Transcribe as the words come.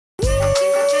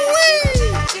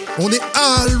On est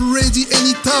already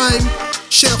anytime.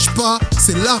 Cherche pas,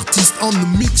 c'est l'artiste on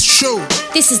the mix show.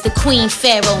 This is the Queen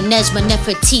Pharaoh, Nejma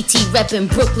Nefertiti, reppin'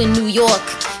 Brooklyn, New York.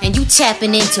 And you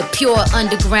tapping into pure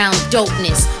underground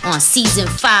dopeness on season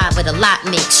 5 of the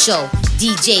LOTMIX show.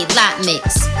 DJ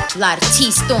LOTMIX,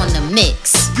 l'artiste on the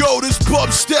mix. Yo, this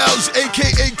Bub Styles,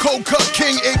 aka Cold Cut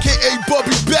King, aka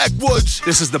Bubby Backwoods.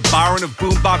 This is the Baron of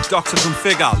Boombox Dr.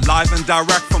 Configure, live and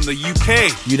direct from the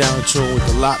UK. You down in tune with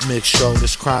the LOTMIX show,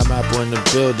 this crime apple in the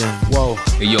building. Whoa.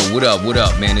 Hey yo, what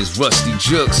up, man? It's Rusty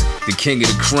Jukes, the king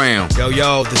of the crown.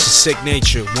 Yo, this is Sick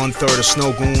Nature, 1/3 of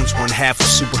Snow Goons, 1/2 of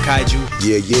Super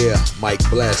Kaiju. Yeah, Mike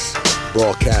Bless,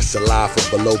 broadcasting live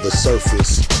from below the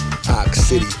surface, Park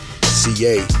City,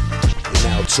 CA. You're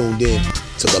now tuned in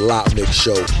to the LOTMIX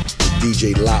show with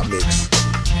DJ LOTMIX.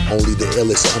 Only the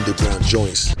illest underground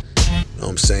joints. You know what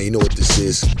I'm saying? You know what this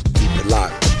is. Keep it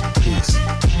locked. Peace.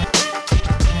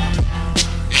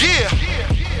 Yeah.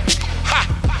 Ha.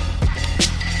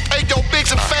 Hey, yo,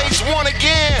 Biggs and Phase 1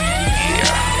 again.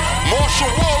 Yeah.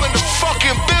 Marshall Wall in the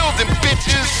fucking building,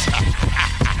 bitches.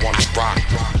 Wanna rock.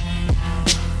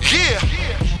 Yeah.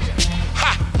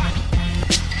 Ha.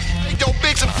 Hey, yo,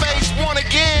 Biggs and Phase 1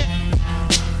 again.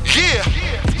 Yeah.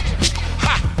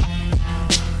 Ha.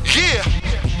 Yeah.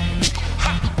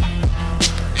 Ha.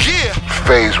 Yeah.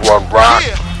 Phase 1 rock.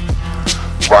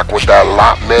 Yeah. Rock with that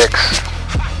LOTMIX.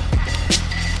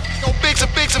 Yo, Biggs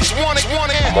and one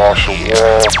in. Marshall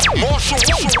Wall.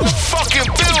 Fucking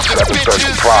building, 730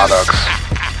 bitches. Products.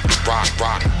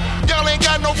 Rock. Y'all ain't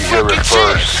got no You hear fucking it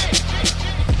first. chance.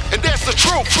 And that's the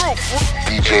truth.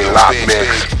 DJ LOTMIX,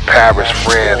 Paris,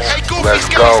 France. Hey, Goofy, Let's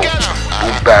Skelly, go. Skelly.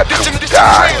 Boom back This to is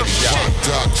die. real.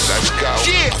 Let's go.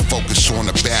 Yeah. I focus on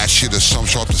the bad shit or some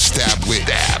sharp to stab with.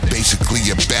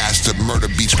 Basically a bastard murder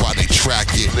beats while they track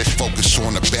it. Focus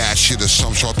on the bad shit or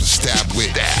some sharp to stab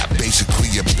with.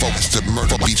 Basically a bastard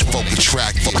murder beats focus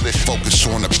track it. Focus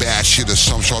on the bad shit or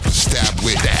some sharp to stab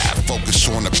with. Focus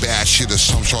on the bad shit or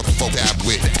some sharp to stab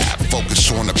with.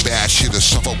 Focus on the bad shit or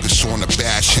some focus on the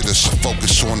bad shit or some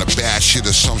focus on the bad shit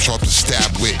or some sharp to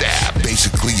stab with.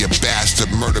 Basically a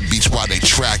bastard murder beats while they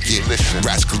track it.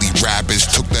 Rascally rabbits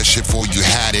took that shit before you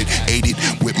had it. Ate it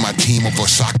with my team of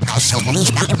Osaka.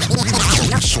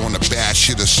 Focus on the bad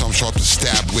shit or some sharp to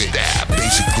stab with.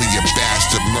 Basically a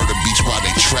bastard murder beats while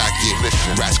they track it.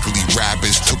 Rascally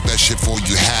rabbits took that shit before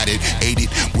you had it. Ate it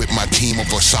with my team of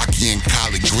Osaki and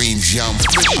collard greens. Yum.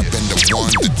 I've been the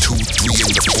 1, the 2, 3,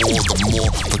 and the 4. The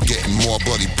more for getting more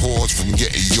bloody paws from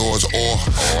getting yours or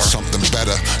something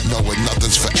better. Knowing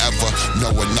nothing's forever.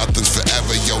 Knowing nothing's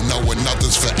forever. Yo, knowing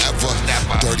nothing's forever.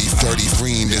 Dirty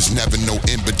green, there's never no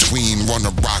in between. Run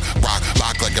a rock,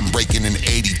 lock like I'm breaking in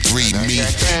 83. Me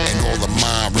and all of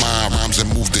my rhymes and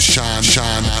move to shine.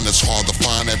 On it's hard to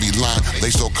find every line.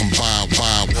 They so combine,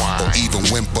 or even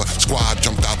whimper. Squad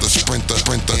jumped out the sprinter.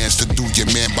 Dance to do your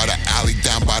man by the alley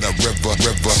down by the river.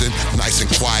 Sit nice and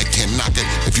quiet, can't knock it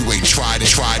if you ain't tried it.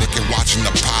 And watching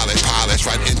the pilot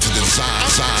right into the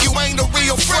sign. You ain't a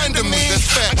real friend of me. That's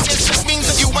fact. I guess that means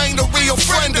that you ain't a real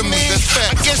friend of me. That's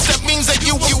fact. I guess that means that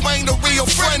you ain't a real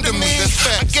friend of me. That's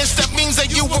fact. I guess that means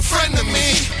that you a friend of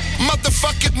me.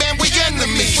 Motherfucker, man, we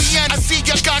enemies. I see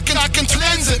your cock and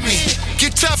cleanse at me. You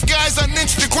tough guys on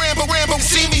Instagram, but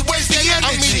see me, where's the energy?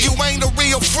 I mean, you ain't a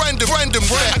real friend of me.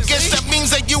 I guess that means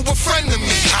that you a friend of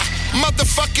me.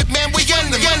 Motherfucker, man, we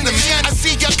enemies. I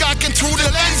see your cock and through the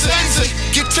lens.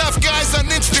 You tough guys on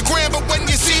Instagram, but when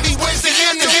you see me, where's the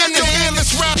energy?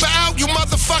 Let's rap it out, you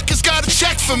motherfuckers gotta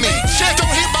check for me.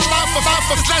 Don't hit my life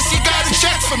unless you gotta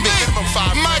check for me.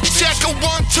 My check a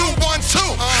 1, 2, 1,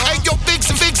 2. Hey, yo, Biggs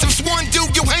and one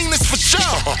dude, you heinous for sure.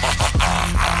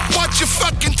 Watch your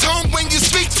fucking tone when you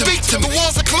speak to me. The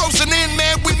walls are closing in,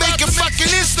 man. We making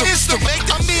fucking history.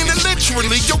 I mean it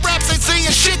literally. Your raps ain't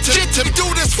saying shit to me. Do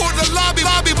this for the lobby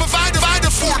provider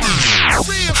for me.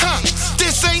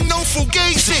 This ain't no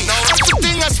fugazi.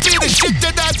 Everything I spit is shit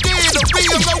that I did. A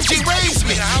real OG raised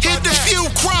me. Hit the few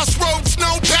crossroads,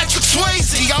 no Patrick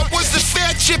Swayze. I was the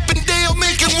fat Chippendale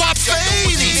making WAPs for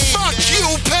 80s. Fuck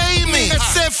you, pay me. I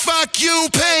said fuck you,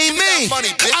 pay me.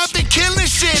 I've been killing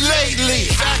shit lately.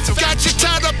 Got you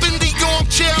tied up in the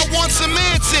armchair, I want some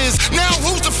answers. Now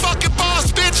who's the fucking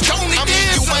boss, bitch? Tony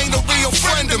Danza. You ain't a real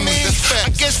friend of me.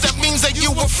 I guess that means that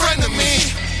you a friend of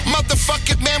me.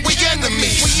 Motherfucker, man, we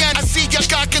enemies. I see your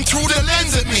cocking through the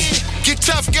lens at me. You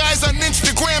tough guys on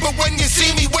Instagram, but when you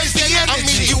see me, where's the energy? I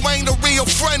mean, you ain't a real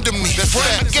friend of me.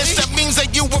 I guess that means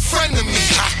that you a friend of me.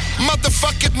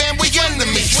 Motherfucker, man, we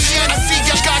enemies. I see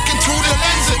your cocking through the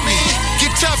lens at me. You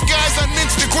tough guys on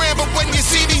Instagram, but when you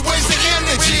see me, where's the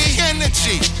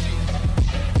energy?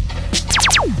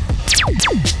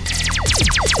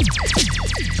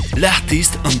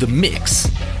 l'artiste on the mix.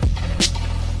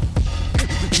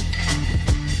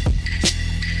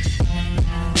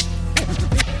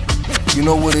 You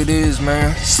know what it is,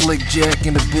 man. Slick Jack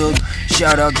in the build.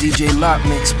 Shout out DJ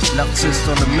LOTMIX, l'artiste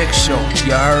on the mix show.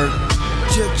 You heard?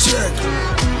 Check.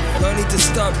 I need to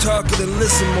stop talking and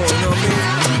listen more, you know what I mean?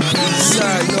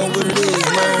 Inside, you know what it is,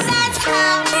 man.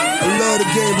 I love the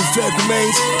game, but fact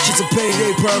remains, shit's a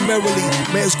payday primarily.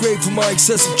 Man, it's great for my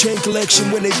excessive chain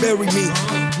collection when they bury me.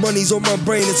 Money's on my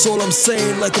brain, that's all I'm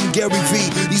saying, like I'm Gary V.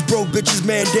 These broke bitches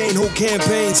mandate whole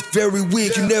campaigns. Very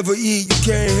weak, you never eat, you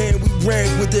can't hang. We rank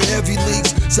with the heavy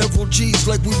leagues. Several G's,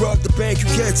 like we rock the bank, you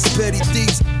cats is petty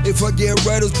thieves. If I get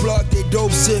writer's block, they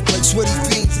dope sick, like sweaty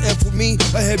fiends. And for me,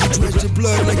 I have you drenched in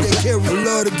blood, like they carry. I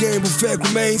love the game, but fact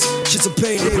remains, shit's a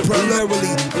payday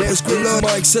primarily. Last good love,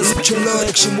 my excessive chain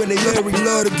collection when they Larry.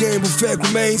 Love the game, but fact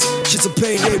remains, shit's a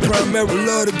payday primarily.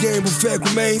 Love the game, but fact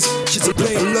remains, shit's a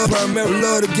payday primarily.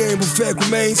 Love the game, but fact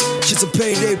remains, shit's a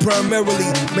payday primarily.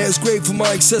 Man, it's great for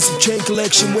my excessive chain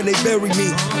collection when they bury me.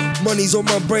 Money's on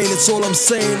my brain, that's all I'm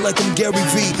saying, like I'm Gary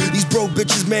V. These broke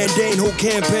bitches mandate whole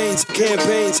campaigns. Check.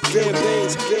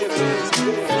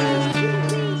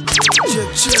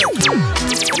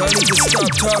 I need to stop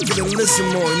talking and listen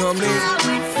more, you know what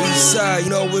I mean? East side, you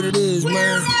know what it is,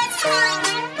 man.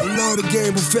 I love the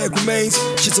game, but fact remains,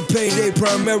 shit's a payday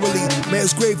primarily. Man,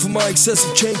 it's great for my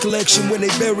excessive chain collection when they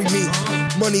bury me.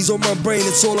 Money's on my brain,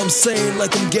 that's all I'm saying,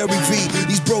 like I'm Gary V.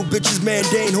 These broke bitches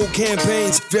mandate whole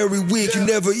campaigns. Very weak, you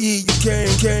never eat, you can't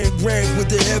rank with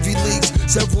the heavy leagues.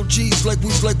 Several G's, like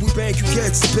we bank, you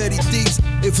cats is petty thieves.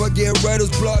 If I get writer's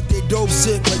block, they dope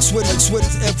sick, like sweaties.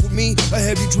 And for me, I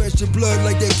have you drenched in blood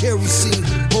like that kerosene.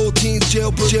 Whole teams jail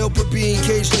for being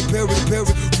caged like Perry.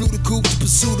 Flew the coop to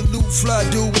pursue the loot, fly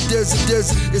dude with desert.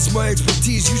 It's my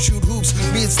expertise, you shoot hoops,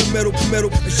 me it's the metal.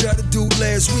 I shot a dude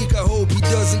last week, I hope he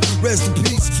doesn't rest in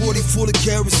peace. 40 full of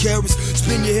carrots,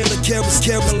 spin your hair like carrots,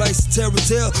 lights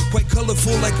terror, quite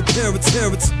colorful like a parrot's.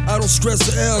 I don't stress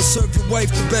the L, serve your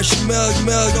wife the bechamel,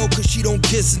 no, cause she don't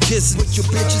kiss it. But your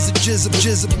bitch is a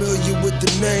jizz, familiar with the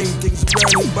name, things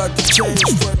around here about to change,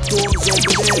 front doors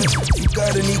over there. You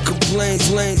got any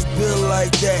complaints, lanes, bill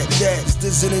like that,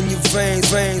 stizzing in your veins,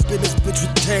 spin this bitch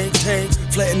with tanks,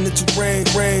 flatten the terrain,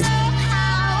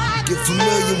 get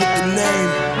familiar with the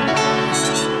name.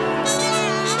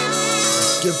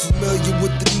 Get familiar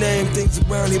with the name, things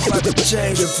around here about to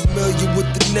change. Get familiar with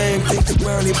the name, things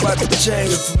around here about to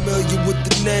change. Get familiar with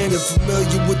the name, get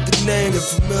familiar with the name, get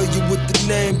familiar with the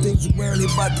name, things around here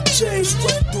about to change.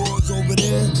 Front doors over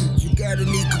there, you got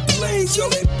any complaints, y'all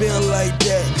ain't been like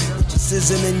that. It just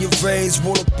isn't in your veins,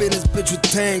 roll up in this bitch with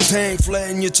tank,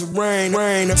 flatten your terrain.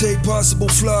 Take possible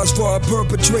flaws for I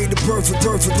perpetrate the perfect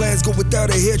glance, go without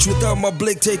a hitch, without my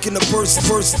blick taking a person.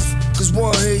 Cause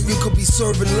one hit, you could be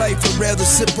serving life, I'd rather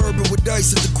sip bourbon with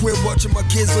dice at the crib, watching my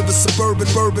kids live a suburban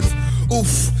bourbon.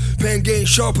 Oof, pen game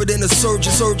sharper than a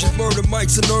surgeon. Murder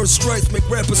mics and earn strikes, make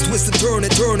rappers twist and turn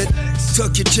it.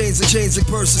 Tuck your chains and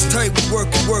purses tight. We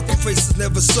working, faces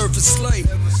never surface slight.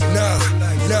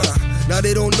 Nah,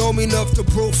 they don't know me enough to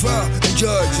profile and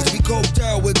judge. As we coped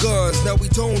out with guns, now we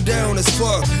toned down as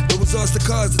fuck. It was us that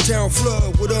caused the town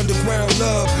flood with underground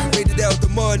love. Raided out the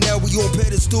mud, now we on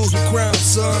pedestals with crowns,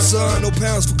 son. No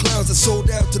pounds for clowns that sold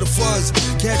out to the fuzz.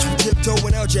 Catch me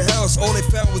tiptoeing out your house, all they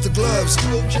found was the gloves.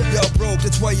 Y'all broke,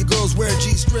 that's why your girls wearing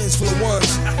G-strings full of ones.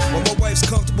 While my wife's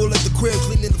comfortable at the crib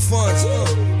cleaning the funds.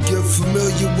 Get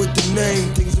familiar with the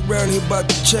name, things around here about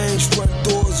to change. Front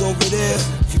doors over there,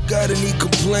 if you got any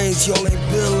complaints, y'all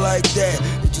ain't built like that.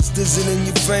 It just isn't in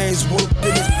your veins. Roll up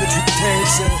in this bitch with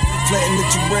tanks and flatten the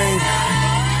terrain.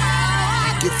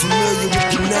 Get familiar with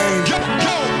the name.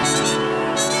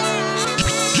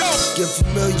 Get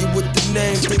familiar with the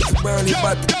name, things around here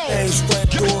about to change. Front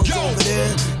doors over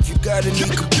there, if you got any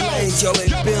complaints, y'all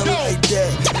ain't built like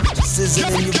that. This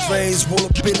isn't in your veins, roll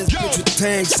up in this bitch with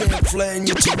tanks and flatten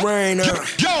your terrain.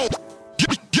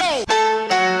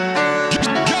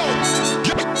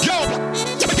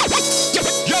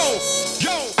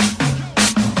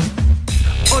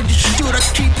 Understood, I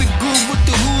keep it good with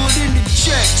the hood and the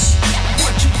checks.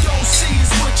 What you don't see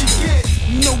is what you get.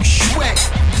 No sweat,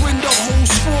 bring the whole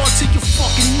squad to your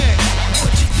fucking neck. What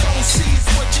you don't see is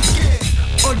what you get.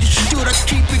 Understood, I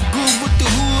keep it good with the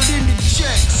hood and the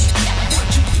checks. What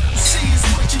you don't see is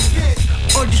what you get.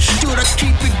 Understood, I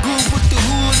keep it good with the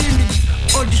hood and the.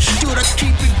 Understood, I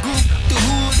keep it good with the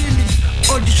hood and the.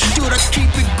 Understood, I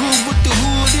keep it good with the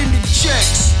hood and the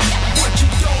checks. What you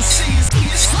don't see is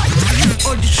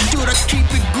understood, I keep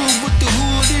it good with the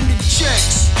hood and the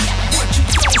checks. What you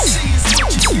don't see is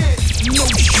what you get. No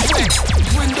sweat,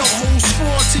 bring the whole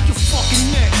squad to your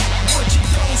fucking neck. What you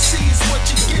don't see is what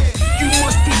you get.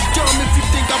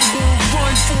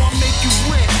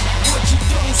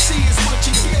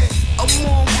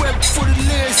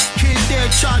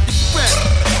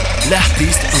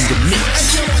 l'artiste on the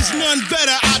mix. There was none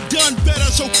better, I done better,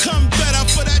 so come better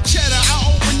for that cheddar. I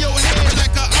open your head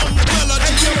like an umbrella.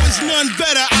 There was none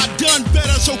better, I done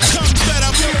better, so come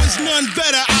better. There was none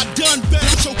better, I done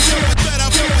better, so come better.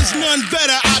 There was none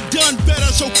better, I done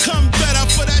better, so come better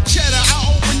for that cheddar. I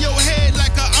open your head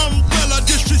like an umbrella.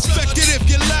 Disrespect it if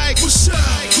you like. What's up?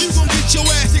 You gon' get your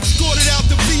ass escorted out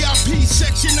the VIP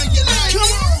section of your life. Come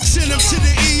on. Send them to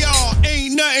the ER.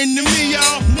 Ain't nothing to me,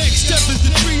 y'all. Next step is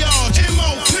the triage.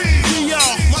 MOP.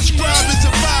 Y'all, my scribe is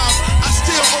a vibe. I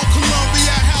still owe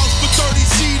Columbia House for 30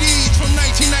 CDs from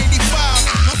 1995.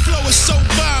 My flow is so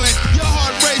violent. Your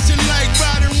heart racing like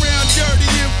riding around dirty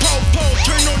and po-po.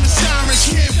 Turn on the sirens,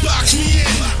 can't box me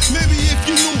in. Maybe if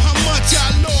you knew how much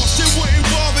I lost, it wouldn't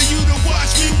bother you to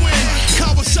watch me win.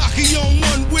 Kawasaki on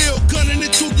one wheel, gunning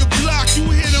it through your block. You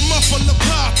hit him up on the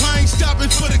pop. I ain't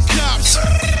stopping for the cops.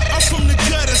 I'm from the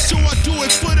gutter, so I do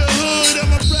it for the hood.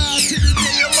 I'ma ride to the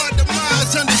day of my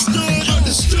demise. Understood.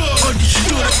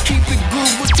 Understood, I keep it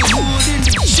good with the hood and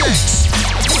the checks.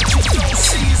 What you don't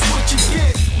see is what you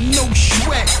get. No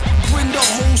sweat, bring the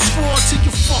whole squad to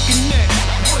your fucking neck.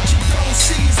 What you don't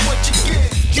see is what you get.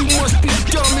 You must be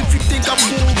dumb if you think I'm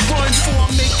gonna run before I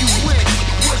make you wet.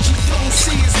 What you don't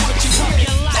see is what you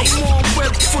get. I'm on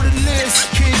rep for the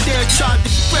list, kid there tried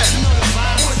to prep.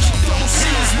 What you don't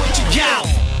see is what you get. Yo,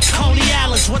 Coney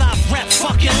Island's what I rep.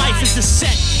 Fuck your life is the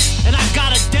set. And I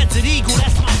got a Desert Eagle,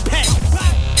 that's my pet.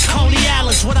 Coney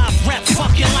Island's what I rep.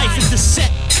 Fuck your life is the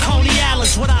set. Coney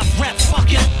Island's what I rep.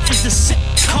 Fuck your life is the set.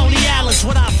 Coney Island's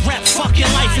what I rep. Fuck your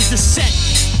life is the set.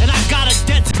 And I got a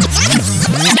Desert.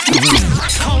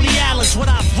 Coney Island's what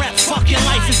I rep. Fuck your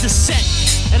life is the set.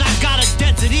 And I got a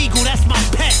Desert Eagle, that's my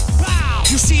pet.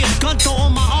 You see a gun throw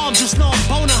on my arm, just know I'm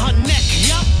boning her neck.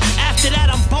 Yup. After that,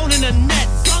 I'm boning a net.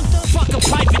 Fuck a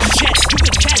private jet. You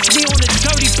can catch me on a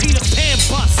dirty Peter Pan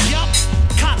bus. Yup.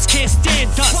 Cops can't stand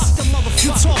us.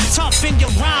 You talk tough in your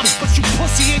rhymes, but you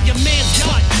pussy in your man's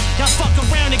butt. Y'all fuck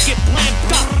around and get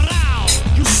blamed up.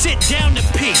 You sit down to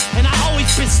pee, and I always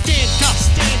been stand up.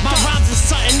 My rhymes is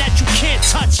something that you can't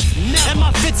touch. And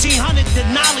my 1500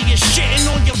 Denali is shitting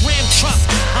on your Ram truck.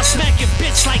 I'll smack your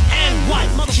bitch like and what?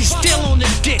 She's still on the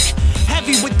dick,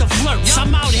 heavy with the flirts.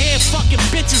 I'm out here fucking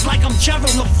bitches like I'm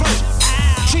Gerald Levert.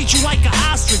 Treat you like an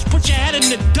ostrich, put your head in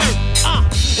the dirt.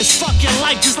 It's fuck your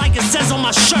life just like it says on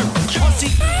my shirt. Pussy.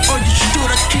 Understood,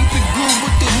 I keep it good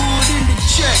with the hood and the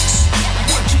checks.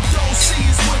 What you don't see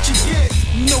is what you get.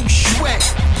 No sweat,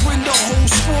 bring the whole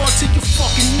squad to your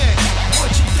fucking neck.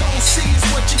 What you don't see is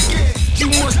what you get. You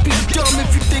must be dumb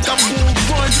if you think I'm gonna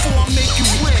run before I make you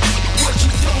wet. What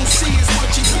you don't see is what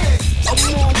you get. I'm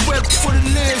on rep for the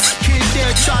list, kid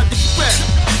there tried to prep.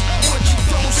 What you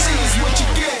don't see is what you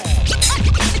get.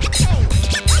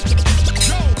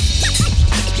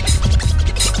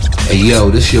 Hey yo,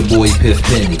 this your boy Piff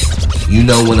Penny. You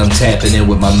know when I'm tapping in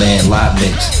with my man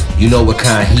LOTMIX. You know what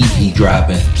kind of heat he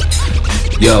dropping.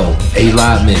 Yo, hey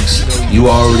LOTMIX, you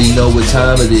already know what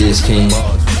time it is, King.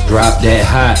 Drop that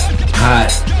hot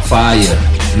fire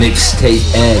mixtape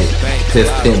addict. Piff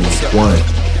Penny,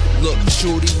 1. Look,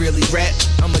 shorty really rap.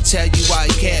 I'ma tell you why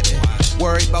he capping.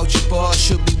 Worry about your boss,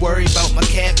 should be worried about my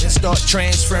captain. Start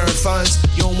transferring funds,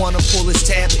 you don't wanna pull his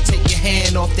tablet. Take your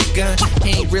hand off that gun,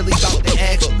 he ain't really about the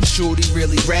action. Shorty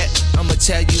really rap, I'ma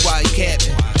tell you why he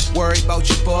capping. Worry about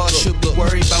your boss, should be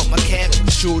worried about my captain.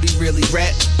 Shorty really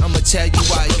rap, I'ma tell you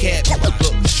why he capping.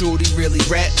 Look, shorty really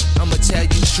rap, I'ma tell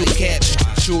you shorty capping.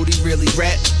 Shorty really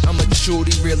rap,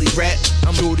 shorty really rap,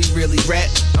 shorty really rap,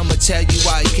 I'ma tell you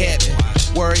why he capping.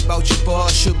 Worry about your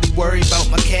boss, should be worried about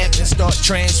my captain. Start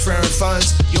transferring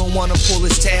funds, you don't wanna pull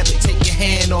his tablet. Take your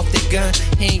hand off that gun,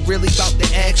 he ain't really about the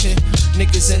action.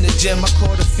 Niggas in the gym, I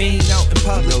caught a fiend out in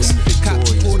Publix. Cop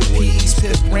quarter peas,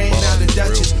 Piff ran out of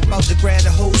Dutchess. About to grab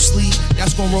the whole sleeve,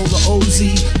 that's gon' roll the OZ.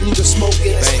 Blew the smoke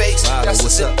in his face, that's a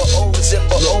zipper O,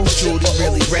 zipper O. Shorty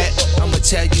really rap, I'ma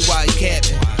tell you why he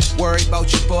capping. Worry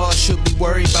about your boss, should be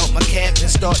worried about my captain.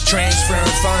 Start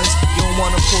transferring funds, you don't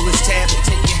wanna pull his tablet.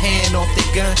 Take your hand off that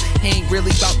gun, he ain't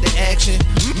really about the action.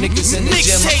 Niggas in the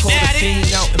gym, I caught a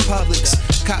fiend out in Publix.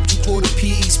 Cop 2 quarter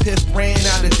peas, Piff ran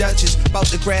out of Dutchess. About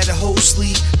to grab the whole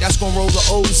sleeve, that's gon' roll the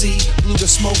OZ. Blew the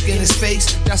smoke in his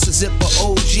face, that's a zipper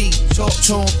OG. Talk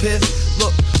to him, Piff,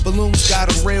 look, balloons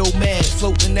got him real mad.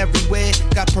 Floating everywhere,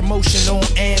 got promotion on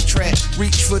Amtrak.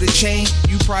 Reach for the chain,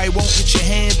 you probably won't get your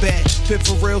hand back. Piff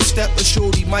a real stepper,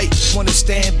 shorty might wanna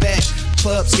stand back.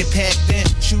 Clubs get packed in,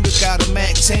 shooter got a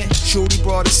Mac 10. Shorty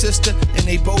brought a sister, and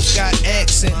they both got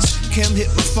accents. Kim hit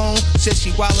my phone, said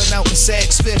she wildin' out in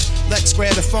Saks Fifth. Lex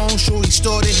grabbed the phone, shorty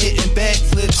started hitting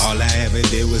backflips. All I ever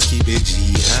did was keep it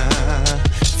G, huh?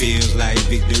 Feels like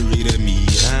victory to me,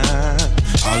 huh?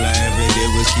 All I ever did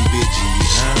was keep it G,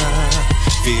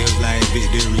 feels like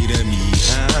victory to me,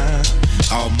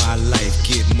 all my life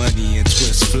get money and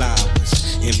twist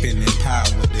flowers, infinite power,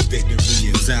 the victory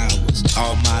is ours.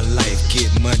 All my life get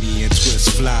money and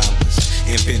twist flowers,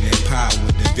 infinite power,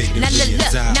 the victory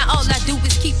is ours. Now all I do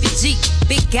is keep it G,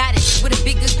 big goddess with a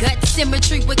bigger gut,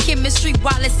 symmetry with chemistry,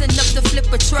 Wallace enough to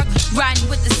flip a truck, riding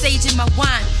with the sage in my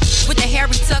wine, with the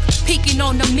hairy tuck, peeking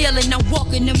on the mill and I'm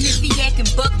walking them if he acting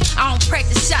buck. I don't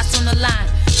practice shots on the line,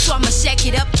 so I'ma shack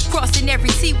it up, crossing every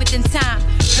T within time.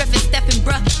 Reffin' Steffin'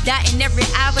 bruh, dotting every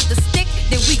I with the stick,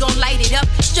 then we gon' light it up.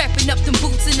 Strapping up them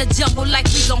boots in the jungle like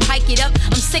we gon' hike it up.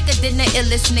 I'm sicker than the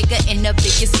illest nigga in the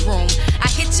biggest room. I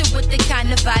hit you with the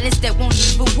kind of violence that won't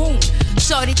leave a wound.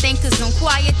 Shorty think cause I'm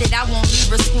quiet that I won't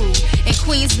leave her screwed. And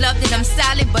queens love that I'm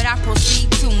silent but I proceed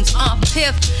tunes.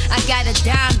 Piff, I got a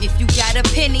dime if you got a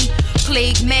penny.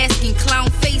 Plague mask and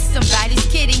clown face, somebody's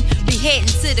kidding. Be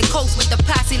heading to the coast with the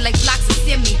posse like blocks of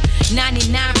Simi.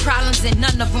 99 problems and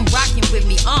none of them rocking with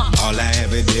me, All I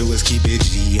ever did was keep it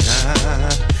G,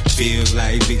 feels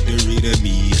like victory to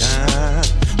me,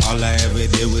 all I ever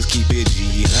did was keep it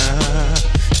G,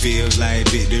 feels like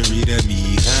victory to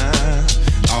me,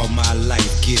 all my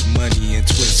life get money and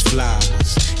twist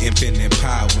flowers, infinite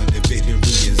power, the victory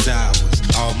is ours.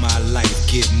 All my life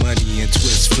get money and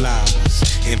twist flowers,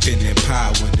 infinite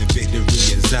power, the victory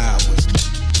is ours.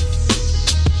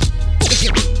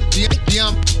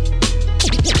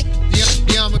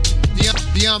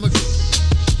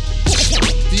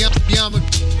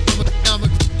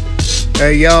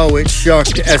 Hey yo, it's Shark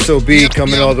the SOB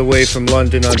coming all the way from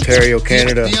London, Ontario,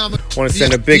 Canada. Want to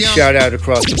send a big shout out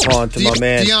across the pond to my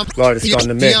man, Lartist on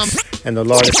the Mix, and the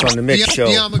Lartist on the Mix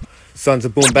show. Sons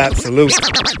of Boom Bap, salute.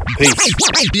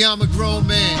 Peace. I'm a grown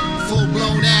man,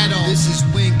 full-blown adult. This is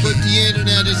Wink, but the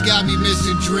internet has got me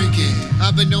missing drinking.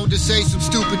 I've been known to say some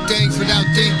stupid things without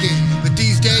thinking, but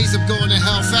these days I'm going to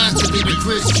hell faster than a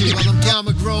Christian. I'm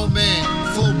a grown man,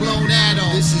 full-blown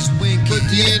adult. This is Wink, but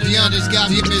the internet has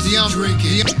got me missing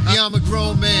drinking. I'm a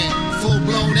grown man,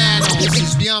 full-blown adult. This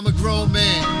is I'm a grown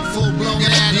man, full-blown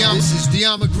adult. This is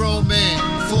I'm a grown man,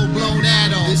 full-blown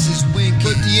adult. This is Wink,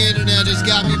 but the internet has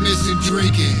got me missing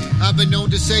drinking. I've been known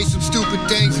to say some stupid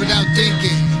things without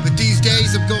thinking, but these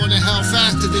days I'm going to hell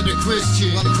faster than a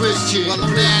Christian.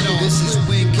 This is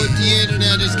Wink, but the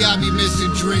internet has got me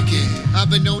missing drinking. I've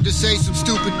been known to say some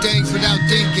stupid things without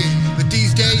thinking, but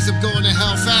these days I'm going to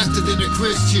hell faster than a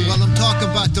Christian. While I'm talking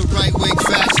about the right-wing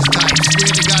fascist type, swear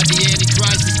to God the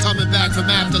Antichrist is coming back from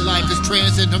afterlife as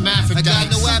trans and hermaphrodites. I got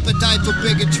no appetite for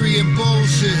bigotry and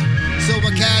bullshit, so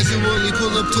I casually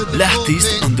pull up to the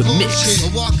L'artiste on the mix. I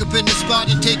walk up in the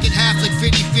spot and take it half like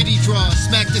fitty draws.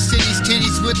 Smack the city's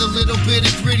titties with a little bit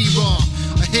of gritty raw.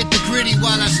 I hit the gritty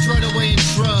while I strut away and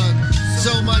shrug.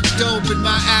 So much dope in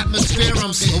my atmosphere, I'm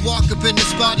sick. I walk up in the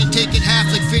spot and take it half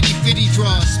like fitty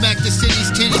draws. Smack the city's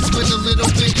titties with a little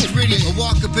bit of gritty. I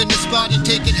walk up in the spot and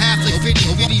take it half like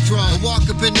fitty draws. I walk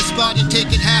up in the spot and take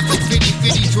it half like fitty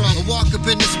draws. I walk up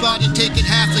in the spot and take it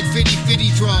half like fitty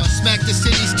draws. Smack the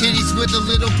city's titties with a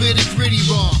little bit of gritty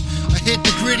raw. I hit the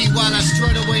gritty while I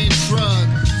strut away and shrug.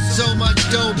 So much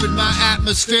dope in my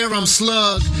atmosphere, I'm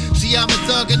slug. See, I'm a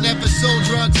thug and never sold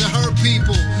drugs or hurt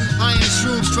people. I ain't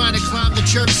shrooms trying to climb the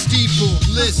church steeple.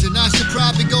 Listen, I should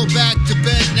probably go back to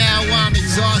bed now. I'm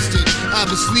exhausted. I've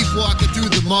been sleepwalking through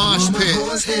the mosh pit.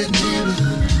 With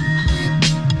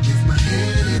my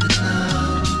head in the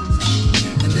clouds,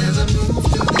 and as I move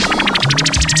through the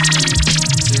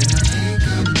said I ain't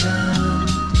coming down.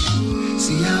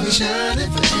 See, I'll be shining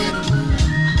for everyone.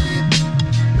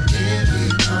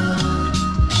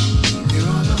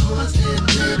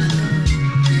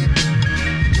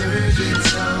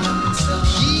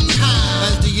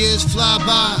 As the years fly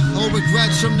by, old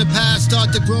regrets from the past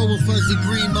start to grow a fuzzy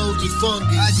green moldy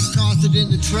fungus. I just tossed it in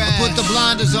the trash. I put the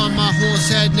blinders on my horse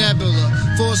head nebula.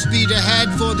 Full speed ahead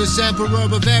for this emperor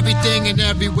of everything and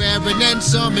everywhere, and then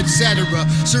some, etc.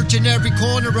 Searching every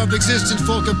corner of existence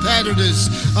for competitors.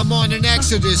 I'm on an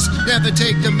exodus, never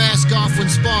take the mask off when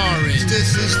sparring.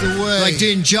 This is the way, like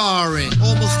Dinjarin.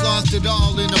 Almost lost it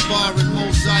all in a bar in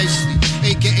Mos Eisley,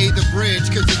 aka the bridge,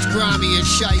 cause it's grimy and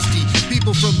shiesty.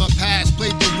 People from my past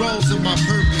played the roles of my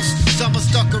purpose. Some are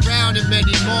stuck around and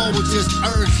many more with just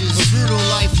urges. A brutal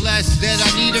life lesson that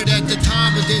I needed at the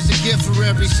time, but there's a gift for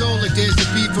every soul, like there's a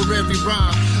beat for every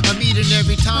rhyme. I'm eating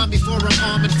every time before I'm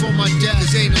arming for my death.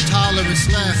 Cause ain't no tolerance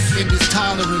left in this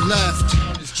tolerant left.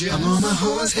 I'm on my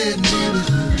horse heading in it,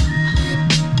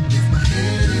 with my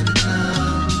head in the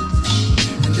clouds,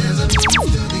 and as I move through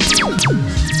the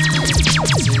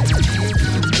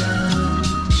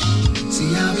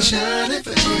See, I'll be shining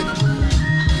for everyone,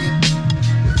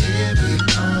 with every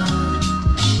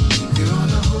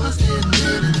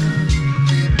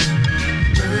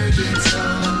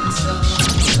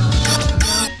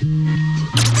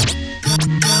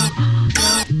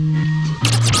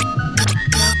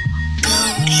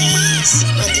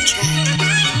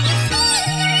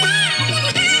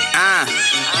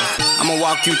I'ma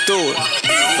walk you through it.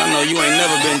 I know you ain't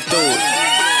never been through it.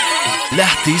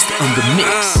 L'artiste on the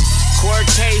mix. Court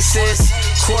cases,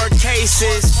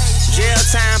 jail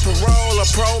time, parole, or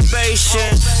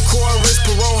probation. Chorus,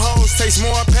 parole hoes takes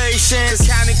more patience.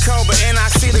 County code, but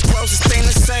NIC the closest thing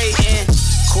to Satan.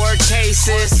 Court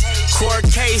cases,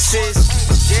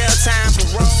 jail time,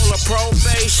 parole, or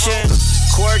probation.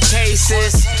 Court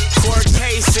cases,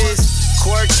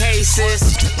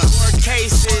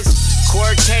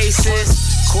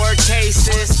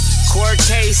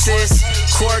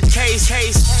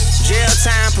 jail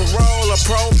time, parole, or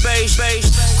probation.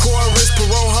 Chorus,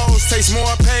 parole hoes takes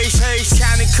more patience.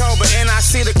 County code, but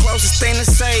NIC the closest thing to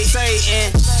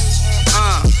Satan.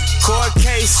 Court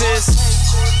cases,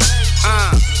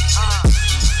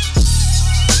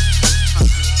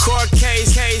 court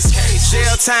case,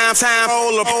 jail time,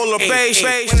 roller, base.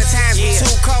 When the times be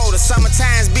too cold, the summer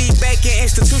times be baking,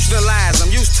 institutionalized. I'm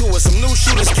used to it, some new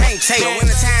shooters can't take it. When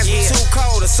the times be too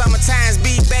cold, the summer times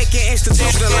be baking,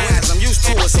 institutionalized. I'm used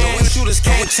to it, so when shooters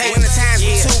can't take it. When the times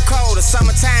be too cold, the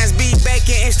summer times be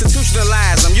baking,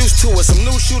 institutionalized. I'm used to it, some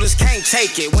new shooters can't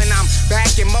take it. When I'm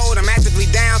back in mode, I'm actively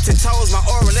down to toes, my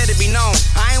aura let it be known.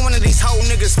 I ain't one of these whole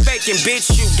niggas faking,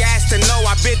 bitch. You guys to know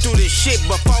I've been through this shit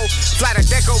before. Fly the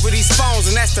deck over these phones,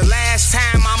 and that's the last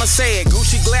time I'ma say it.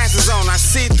 Gucci glasses on, I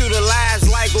see through the lies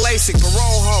like LASIK.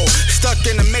 Parole hole, stuck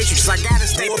in the matrix, I gotta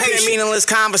stay patient. Meaningless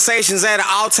conversations at an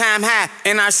all-time high.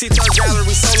 NRC third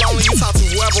gallery, so lonely you talk to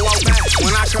whoever walk by.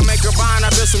 When I come make a bond,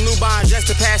 I build some new bonds just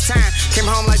to pass time. Came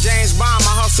home like James Bond,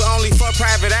 my hustle only for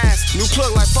private eyes. New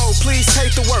plug like Foe, please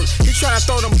take the work. He tryna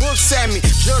throw them books at me.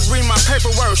 Judge read my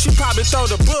paperwork, she probably throw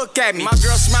the book at me. My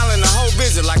girl smiling the whole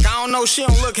visit like I don't know, she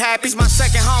don't look happy. It's my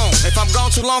second home. If I'm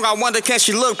gone too long, I wonder can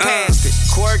she look past it.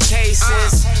 Court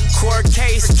cases,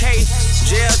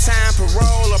 jail time,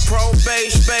 parole, or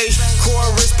probation.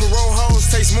 Chorus, parole hoes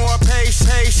takes more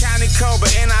patience. County code, but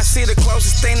NIC the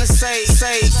closest thing to say.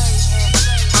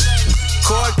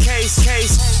 Court case,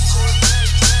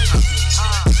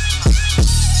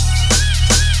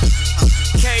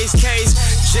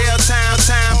 jail time,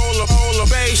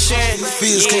 probation.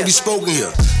 Fears can't be spoken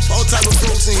here. All type of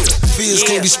folks in here. Fears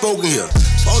can't be spoken here.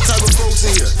 All type of folks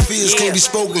in here. Fears can't be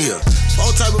spoken here.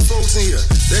 All type of folks in here.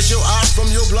 That's your eye from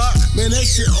your block. Man, that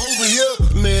shit over here.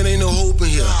 Man, ain't no hope in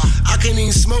here. I can't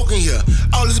even smoke in here.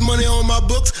 All this money on my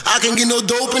books, I can't get no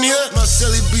dope in here. My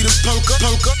celly beat a punk up.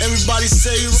 Everybody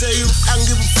say you. I don't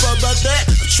give a fuck about that.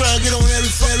 I'm trying to get on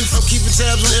every ferry. I'm keeping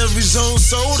tabs on every zone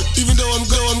sold. Even though I'm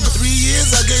 3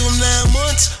 years, I gave them 9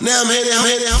 months. Now I'm headed.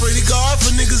 I'm pretty guard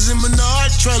for niggas in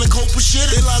Menard. Trying to cope with shit.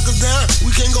 They lock us down.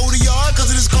 We can't go to yard cause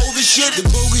of this COVID shit. The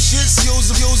bogus shit.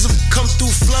 Yosef come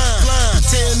through flying.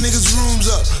 Tearing niggas rooms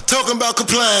up. Talking about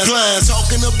complying.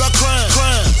 Talking about crime.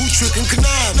 Who tricking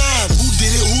canine? Who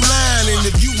did it? Who lying? And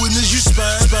if you witness, you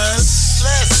spine.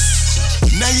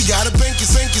 Now you gotta thank you.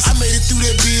 I made it through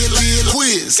that bid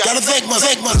quiz. Gotta thank my.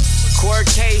 Court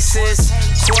cases,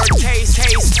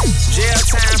 jail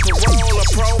time, parole, or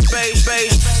probation.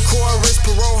 Chorus,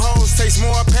 parole hoes takes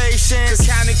more patience.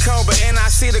 County code, but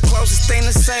NIC the closest thing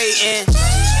to Satan.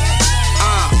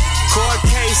 Court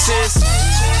cases,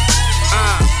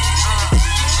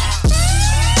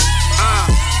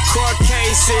 court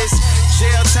cases,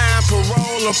 jail time,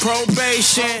 parole, or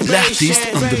probation.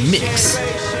 L'artiste on the mix.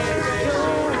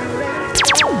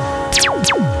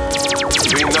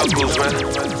 Three knuckles, man.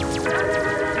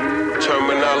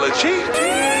 Terminology.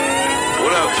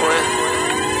 What up, twin?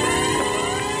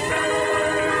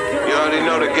 You already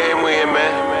know the game we in,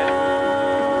 man.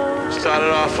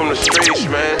 Started off from the streets,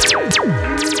 man.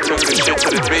 Took the shit to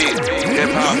the beat.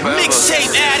 Hip hop forever.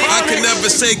 Mixtape addict. I can never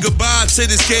say goodbye to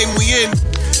this game we in.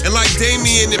 And like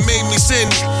Damien, it made me sin.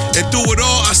 And through it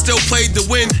all, I still played to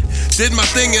win. Did my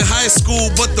thing in high school,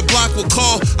 but the block would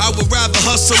call. I would rather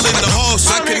hustle in the hall.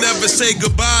 So I can never say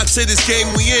goodbye to this game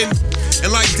we in. And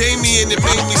like Damien, it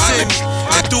made me sin.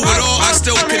 And through it all, I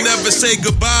still can never say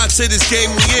goodbye to this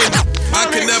game we in. I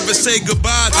can never say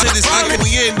goodbye to this game we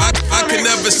in. I can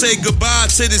never say goodbye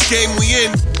to this game we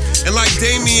in. And like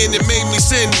Damien, it made me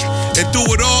sin. And through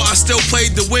it all, I still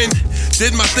played to win.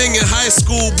 Did my thing in high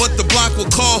school, but the block would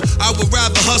call. I would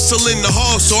rather hustle in the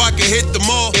hall so I can hit them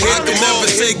all. I can never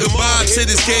say goodbye to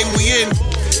this game we in.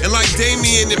 And like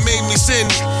Damien, it made me sin.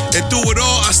 And through it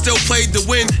all, I still played to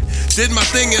win. Did my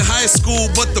thing in high school,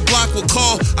 but the block would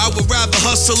call. I would rather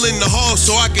hustle in the hall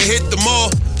so I can hit them all.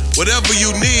 Whatever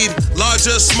you need, large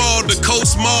just small. The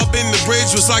coast mob in the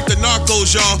bridge was like the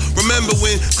narcos, y'all. Remember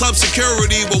when club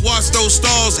security would watch those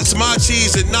stalls? It's my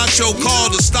cheese and nacho call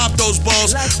to stop those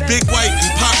balls. Big white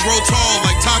and pop grow tall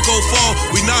like taco fall.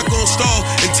 We not gon' stall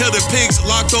until the pigs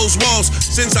lock those walls.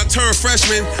 Since I turned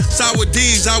freshman, sour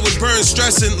D's, I would burn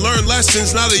stressing. Learn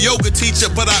lessons, not a yoga teacher,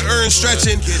 but I earned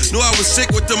stretching. Knew I was sick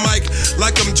with the mic,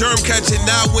 like I'm germ catching.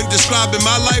 Now when describing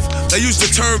my life, I use the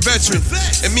term veteran.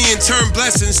 And me in turn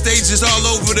blessing, stages all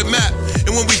over the map.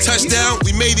 And when we touched down,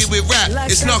 we made it with rap.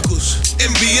 It's Knuckles,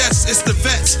 MBS, it's the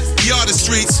vets. We are the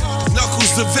streets,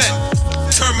 Knuckles the vet.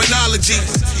 Terminology.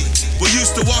 We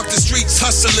used to walk the streets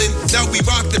hustling, now we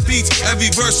rock the beats. Every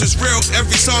verse is real,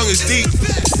 every song is deep.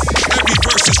 Every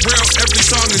verse is real, every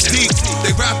song is deep.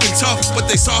 They rapping tough, but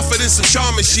they softer than some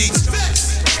shaman sheets.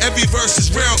 Every verse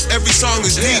is real, every song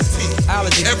is deep.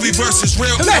 Every verse is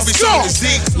real, every song is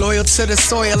deep. Loyal to the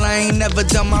soil, I ain't never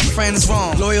done my friends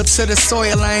wrong. Loyal to the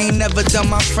soil, I ain't never done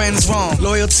my friends wrong.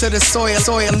 Loyal to the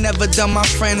soil, never done my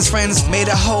friends. Made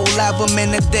a whole album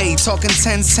in a day, talking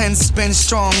 10 cents, been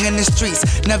strong in the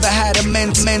streets. Never had a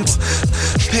ment.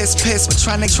 Piss, but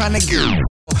trying to get.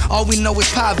 All we know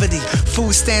is poverty,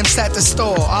 food stamps at the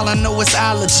store. All I know is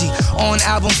allergy, on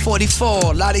album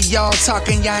 44. A lot of y'all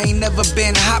talking, y'all ain't never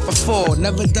been hot before.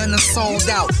 Never done a sold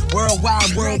out,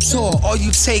 worldwide world tour. All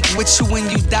you take with you when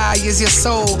you die is your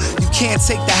soul. You can't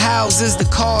take the houses, the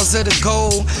cars, or the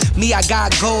gold. Me, I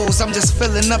got goals, I'm just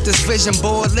filling up this vision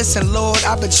board. Listen, Lord,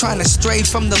 I've been trying to stray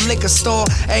from the liquor store.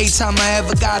 Every time I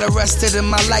ever got arrested in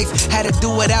my life, had to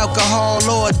do with alcohol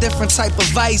or a different type of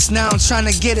vice. Now I'm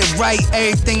trying to get it right,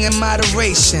 everything in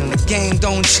moderation. The game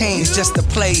don't change, just the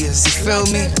players, you feel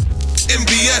me?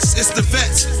 MBS, it's the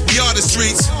vets, we are the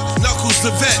streets. Knuckles the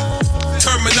vet,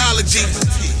 terminology.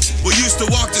 We used to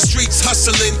walk the streets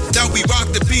hustling, now we rock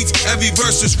the beats. Every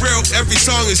verse is real, every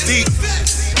song is deep.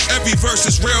 Every verse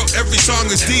is real, every song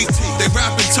is deep. They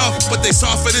rapping tough, but they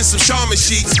softer than some shaman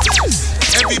sheets.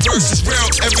 Every verse is real,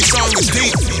 every song is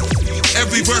deep.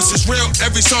 Every verse is real,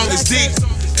 every song is deep.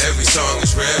 Every song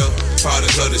is real,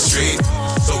 product of the street.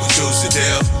 So we choose to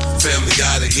deal, family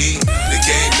gotta eat. The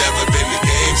game never been the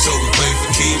game, so we play for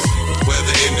keeps.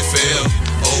 Whether in the field,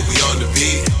 or we on the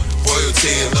beat. Royalty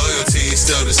and loyalty is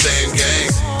still the same gang.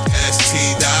 ST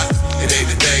dot, it ain't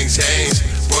a thing changed.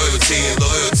 Royalty and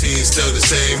loyalty is still the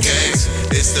same gang.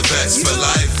 It's the best for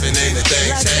life and ain't a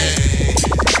thing changed.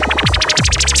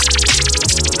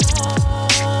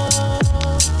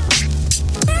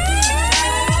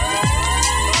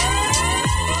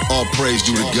 All praise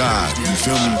due to God, you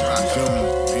feel me?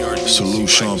 Salute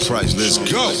Sean Price, let's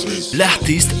go.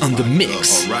 L'artiste on the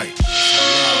mix. All right.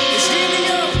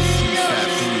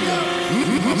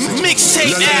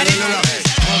 Mixtape addict.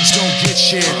 Hugs don't get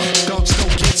shared, dogs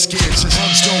don't get scared. Since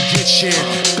hugs don't get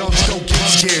shared, dogs don't get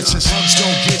scared. Since hugs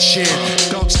don't get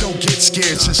shared, dogs don't get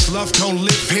scared. Since love don't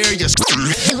live here, you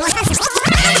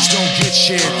hugs don't get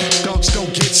shared, dogs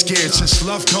don't get scared. Since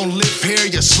love don't live here,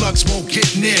 your slugs won't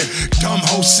get near. Dumb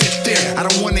hoes sit there, I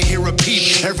don't wanna hear a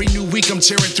peep. Every new week I'm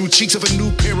tearing through cheeks of a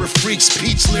new pair of freaks.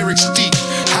 Pete's lyrics deep,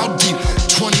 how deep?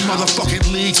 20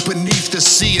 motherfucking leagues beneath the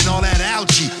sea and all that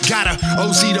algae. Got a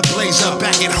OZ to blaze up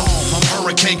back at home. I'm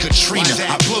Hurricane Katrina,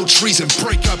 I blow trees and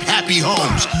break up happy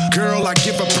homes. Girl, I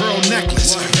give a pearl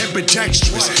necklace,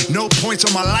 ambidextrous. No points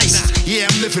on my license, yeah,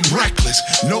 I'm living reckless.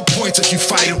 No points if you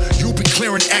fight him, you'll be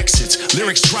clearing exits.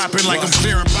 Lyrics dropping like I'm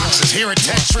clearing boxes. Here at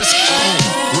Tetris,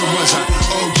 where was I?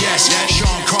 Oh yes,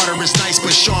 Sean Carter is nice,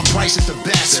 but Sean Price is the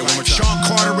best. Sean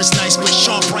Carter is nice, but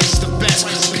Sean Price is the best.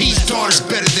 P's daughter's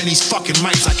better than these fucking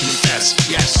mics, I confess.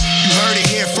 Yes, you heard it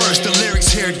here first, the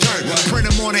lyrics here dirt. Print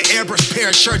them on an airbrush pair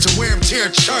of shirts and wear them to your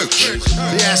church.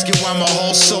 They asking why my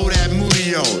whole soul that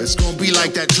moody, yo. It's gonna be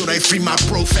like that till they free my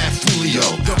bro Fat Fulio.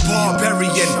 The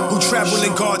barbarian who travel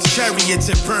in God's chariots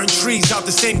and burn trees out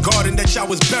the same garden that y'all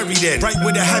was buried in. Right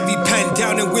with a heavy pen,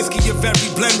 down in whiskey of every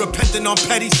blend, repenting on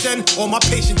petty sin. All my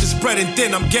patience is spreading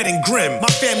thin, I'm getting grim.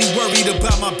 My family worried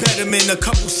about my betterment. A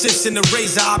couple sips in the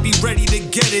razor, I'll be ready to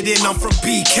get it in. I'm from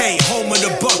BK, home of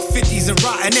the buck 50s and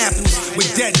rotten apples,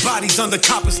 with dead bodies under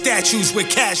copper statues with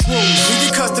cash rules. We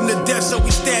get accustomed to death, so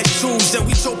we stash truths, and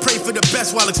we so pray for the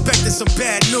best while expecting some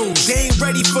bad news. They ain't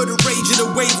ready for the rage of the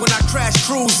wave when I crash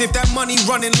cruise. If that money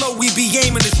running low, we be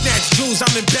aiming to snatch jewels.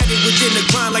 I'm embedded within the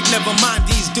grind like never mind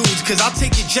these dudes, cause I'll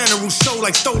take your general soul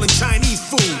like stolen Chinese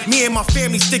food. Me and my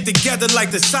family stick together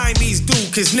like the Siamese do,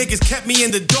 cause niggas kept me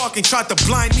in the dark and tried to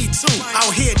blind me too.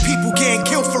 Out here people getting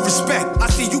killed for respect. I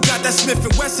see you got that Smith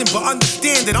 & Wesson, but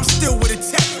understand that I'm still with a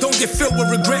tech. Don't get filled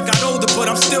with regret, got older, but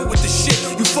I'm still with the shit.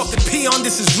 You fucking pee on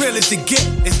this, as real as it get.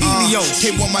 It's Helios.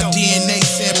 They want my DNA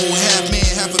sample, half man,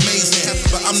 half amazing.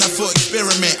 But I'm not for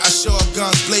experiment, I show up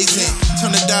guns blazing.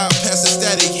 turn the dial past the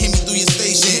static, hit me through your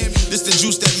station. This the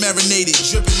juice that marinated,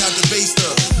 dripping out the baster.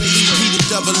 Leave me to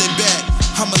double it back.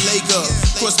 I'm a Laker.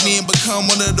 Cross me and become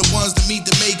one of the ones to meet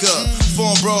the maker.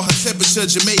 Foreign bro, her temperature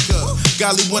Jamaica.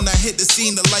 Golly, when I hit the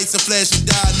scene, the lights are flashing,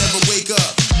 die, never wake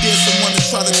up. There's someone to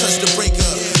try to touch the breaker.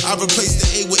 I replaced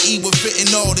the A with E with fitting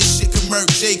all this shit can murk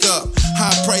Jacob.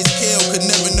 High price kale, could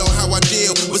never know how I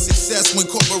deal with success when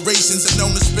corporations are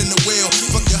known to spin the wheel.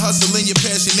 Fuck your hustle and your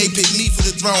passion, they pick me for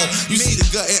the throne. You see the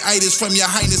gut and itis from your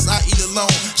highness, I eat alone.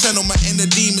 Channel my inner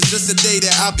demons, just a day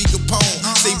that I be Capone.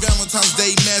 Say Valentine's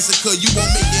Day massacre, you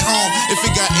won't make it home. If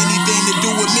it got anything to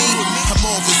do with me, I'm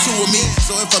all for two of me.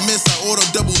 So if I miss, I auto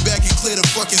double back and clear the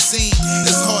fucking scene.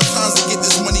 It's hard times to get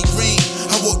this money green.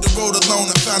 I walked the road alone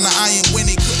and found that I ain't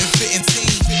winning, couldn't fit in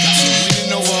team.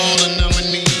 Winning over all the number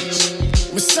needs.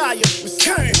 Messiah,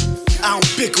 Kern. I don't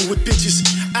bicker with bitches.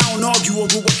 I don't argue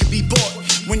over what can be bought.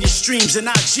 When your streams and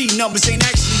IG numbers ain't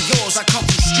actually yours. I come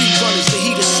from street runners, the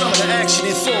heat of summer, the action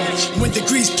and fall. When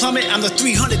degrees plummet, I'm the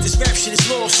 300, this rap shit is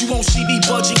lost. You won't see me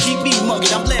budging, keep me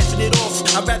mugging, I'm laughing it off.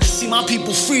 I'd rather see my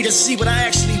people free than see what I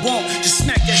actually want. Just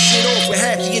smack that shit off with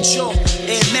half of your jaw.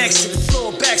 Air max to the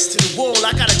floor, backs to the wall.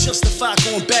 I gotta justify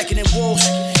going back in them walls.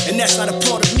 And that's not a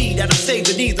part of me that I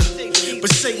favor neither. But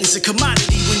Satan's a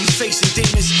commodity when you facing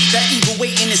demons. That evil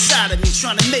waiting inside of me,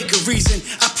 trying to make a reason.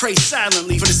 I pray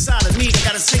silently for the side of me that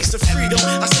got a taste of freedom.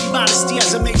 I see modesty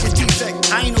as a major defect.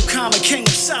 I ain't no common king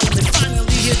of Solomon.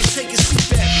 Finally here to take his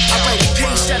seat back. I write a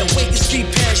page that awakens deep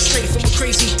past, straight from a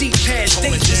crazy deep past.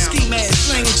 Dangerous ski mask,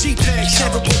 slanging G-packs.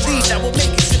 Never believed I will make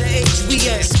it to the age we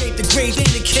at. Escape the grave and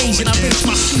the cage, and I raise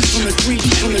my feet from the green.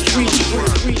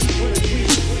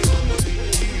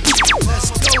 Let's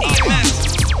go.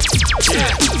 Yeah,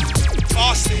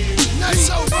 Austin. That's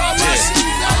so raw,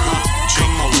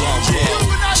 Come along,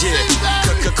 yeah.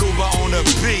 Kakuba on the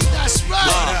beat. That's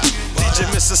right. DJ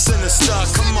Mr. Sinister,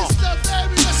 come on.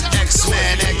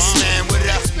 X-Man, what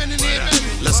up?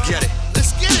 Let's get it.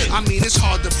 I mean, it's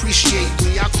hard to appreciate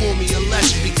when y'all call me a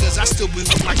legend because I still be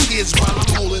with my kids while I'm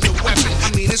holding a weapon.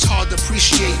 I mean, it's hard to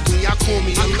appreciate when y'all call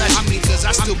me a legend because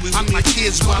I still be with my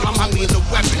kids while I'm holding a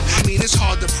weapon. I mean, it's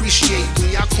hard to appreciate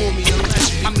when y'all call me a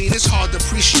legend. I mean, it's hard to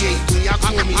appreciate when y'all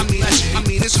call me a legend. I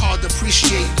mean, it's hard to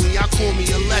appreciate when y'all call me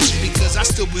a legend because I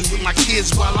still be with my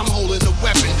kids while I'm holding a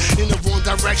weapon. In the wrong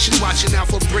direction, watching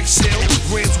out for brick sale.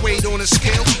 Grams weighed on a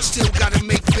scale, still gotta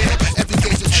make bail. Every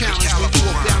day's a challenge when you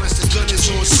are balanced, the gun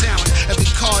is on silent. Every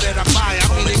car that I buy, I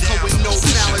mean, it come with no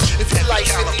knowledge. If you like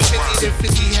 50-50, then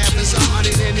 50 half is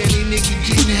 100, and any nigga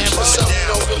getting half or something.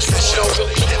 No, really. Let's go.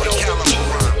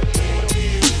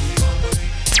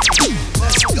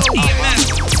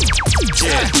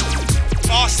 Yeah,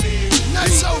 Austin.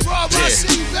 That's so raw, I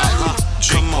see you, baby.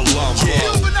 Come along,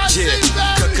 yeah.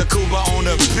 Kakuba on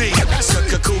the beat.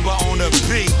 Kakuba on the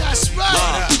beat. That's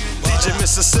right. DJ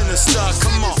Mr. Sinister,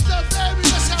 come on.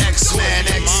 X-Man,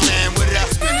 what up?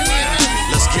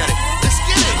 Let's get it.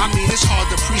 I mean, it's hard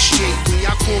to appreciate when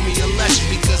y'all call me a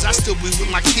legend because I still be with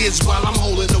my kids while I'm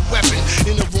holding a weapon.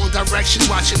 In the wrong direction,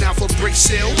 watching out for brick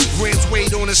sale. Grams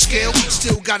weighed on a scale,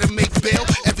 still gotta make bail.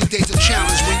 Every day's a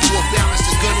challenge when you are balanced,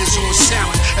 the gun is on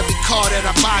silent. Every car that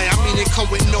I buy, I mean, it come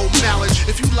with no mileage.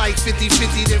 If you like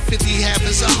 50-50, then 50 half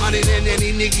is 100, and any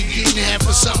nigga getting half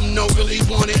or something, no really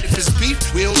want it. If it's beef,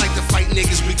 we don't like to fight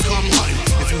niggas, we come hunting.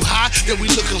 If you high, then we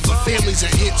looking for families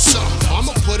and hit something.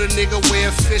 I'ma put a nigga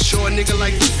where a fish or a nigga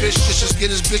like the fish. Just get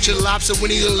his bitch a lobster when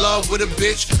he in love with a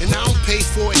bitch. And I don't pay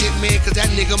for a hitman cause that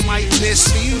nigga might miss.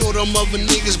 See, you know them other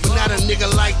niggas, but not a nigga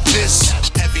like this.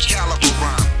 Heavy caliber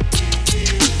rhyme.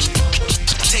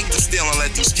 Take the steal and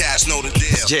let these cats know the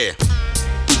deal. Yeah.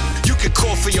 You can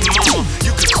call for your mama,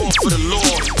 you can call for the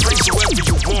Lord. Praise whoever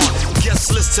you want,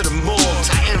 guest list to the morgue.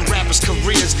 I end rappers'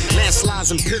 careers,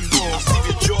 landslides and pitfalls. Leave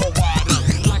your jaw wide up,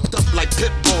 locked up like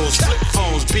pit bulls. Flip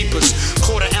phones, beepers,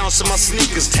 quarter ounce of my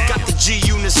sneakers. Got the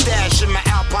G-Unit stash in my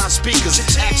Alpine speakers.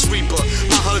 Axe Reaper,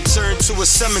 my hood turned to a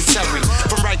cemetery.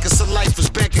 From Rikers to Lifers,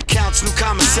 bank accounts, new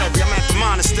commissary. I'm at the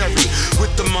monastery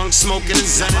with the monks smoking and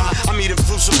zenning. I'm eating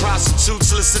fruits with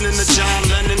prostitutes, listening to John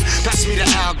Lennon. Pass me the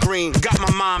Al Green, got my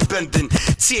mind bending.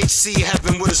 THC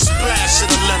heaven with a splash of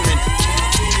the lemon.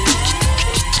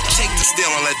 Take the steal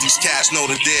and let these cats know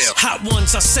the deal. Hot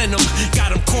ones, I send them,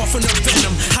 got them coughing up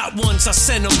venom. Hot ones, I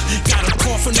send them, got them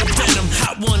coughing up venom.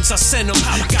 Hot ones, I send them,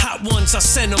 hot ones, I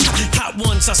send them. Hot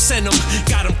ones, I send them,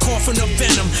 got them coughing up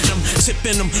venom. I'm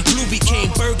tipping them, blue became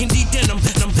burgundy denim.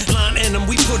 I'm blind in them,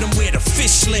 we put him where the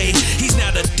fish lay. He's now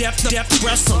the depth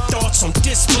breath from thoughts on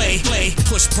display.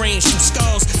 Push brains from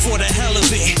skulls for the hell of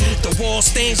it. The wall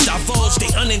stains divulge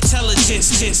they unintelligence.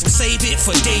 Save it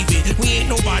for David, we ain't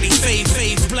nobody fave.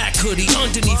 Black hoodie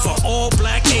underneath for all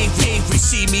black Avery.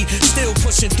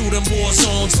 Marching through them war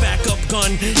zones, back up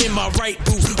gun in my right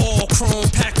boot, all chrome,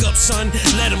 pack up son,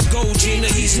 let him go Gina,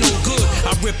 he's no good,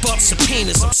 I rip up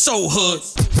subpoenas, I'm so hood.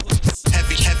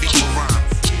 Heavy rhyme.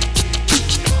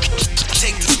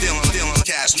 Take the stealing,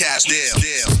 cash,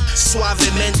 deal.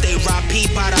 Suavemente, rapi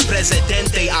para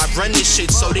presidente. I run this shit,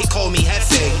 so they call me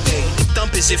Jefe.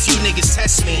 Thumpers if you niggas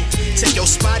test me. Take your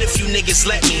spot if you niggas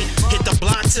let me. Hit the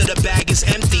block till the bag is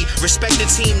empty. Respect the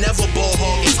team, never ball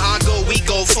hog. If I go, we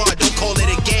go far. Don't call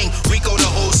it a gang, we go the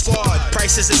whole squad.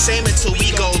 Price is the same until we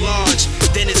go large.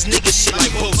 Then it's niggas shit like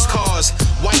boats, cars.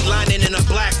 White lining in a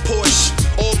black Porsche.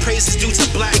 All praises due to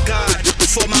black God.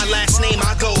 Before my last name,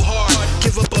 I go hard.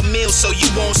 Give up a meal so you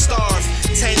won't starve.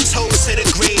 10 toes to the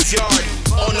graveyard.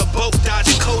 On a boat,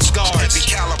 dodging Coast Guards. Heavy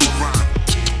caliber rhyme.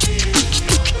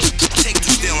 Take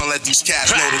the steal and let these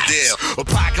cats know the deal.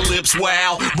 Apocalypse,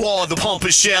 wow, war the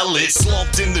pumping shell is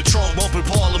slumped in the trunk, bumping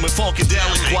Parliament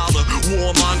Funkadelic while the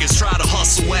warmongers try to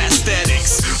hustle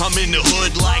aesthetics. I'm in the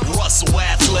hood like Russell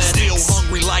Athletics, still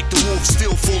hungry like the wolf,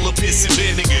 still full of piss and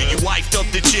vinegar. You wifed up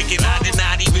the chicken, I did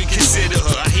not even consider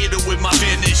her. I hit her with my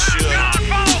finisher.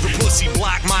 The pussy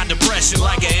blocked my depression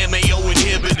like an MAO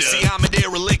inhibitor. See, I'm a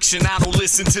dereliction, I don't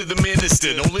listen to the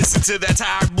minister. Don't listen to that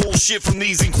tired bullshit from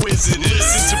these inquisitors.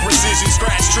 Listen to precision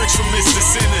scratch tricks from Mr.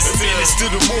 Sinister. Minister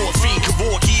to morphine,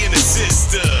 Kevorkian and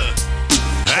sister.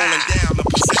 Holding down the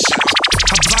position.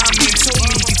 Havamian told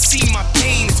me he could see my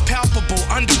pain, it's palpable.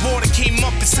 Underwater came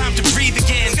up, it's time to breathe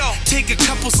again. Take a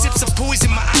couple sips of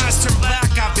poison, my eyes turn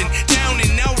black. I've been down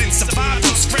and out and survived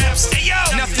on scraps.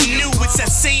 Nothing new, it's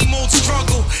that same old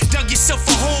struggle. Dug yourself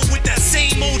a hole with that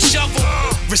same old shovel.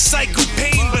 Recycled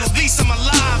pain, but at least I'm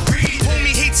alive.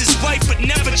 Homie hates his wife, but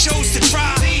never chose to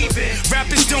try.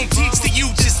 Rappers don't teach the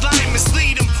youth, just lie and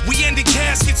mislead them. We ended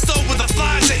caskets though where the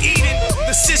flies are eating.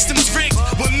 The system's rigged,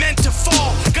 we're meant to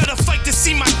fall. Gotta fight to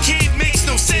see my kid, makes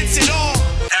no sense at all.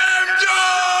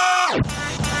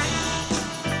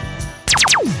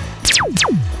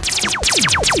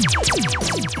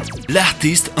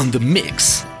 L'artiste on the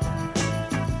mix.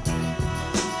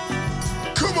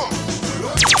 Come on.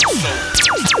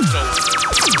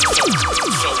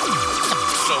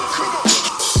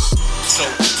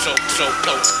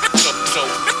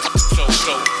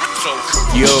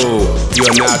 Yo, you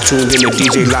are now tuned in to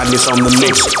DJ LOTMIX on the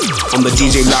mix, on the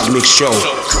DJ LOTMIX show.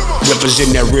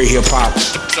 Representing that real hip hop.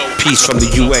 Peace from the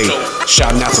UA.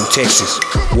 Shouting out from Texas.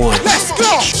 One. Let's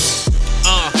go!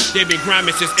 They been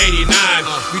grinding since '89.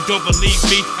 You don't believe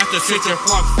me? After Central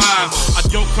Park 5. I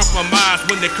don't compromise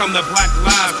when they come to black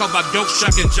lives. Cause I don't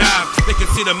shuck and jive. They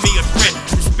consider me a threat.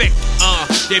 Respect.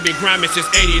 They been grinding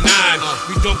since '89.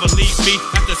 You don't believe me?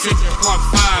 After Central Park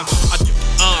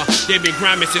 5. They been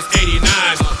grinding since '89.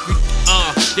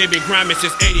 They been grinding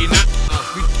since '89.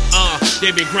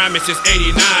 They been grinding since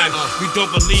 '89. You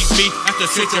don't believe me? After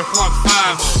Central Park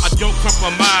 5. I don't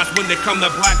compromise when they come to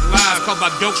black lives. Cause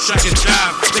I don't shuck and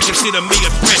jive. They consider me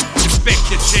a threat. Respect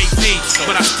the JD,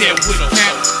 but I stand with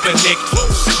Cat, the Nick.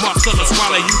 Marcella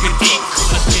swallow, you can eat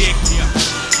a dick.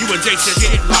 You and Jason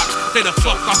hit lock. Stay the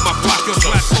fuck off my block. Your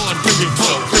black card, give me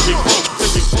broke, give me broke,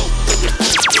 give me broke, give me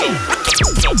broke.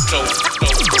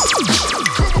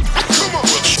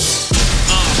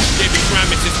 They been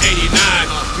grinding since '89.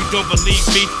 You don't believe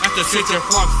me? After Central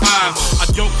Park 5. I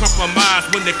don't compromise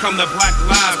when they come to black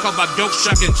lives. Cause I don't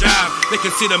shuck and jive. They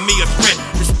consider me a threat.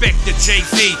 Respect the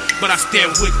Jay-Z, but I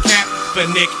stand with Cap, the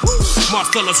Nick.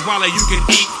 Marcella swallow, you can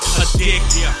eat a dick.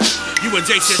 You and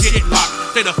Jason hit lock.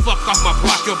 Stay the fuck off my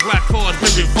block. Your black card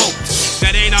been revoked.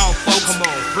 That ain't all, folks. Come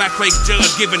on. Black race judge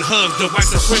giving hugs to white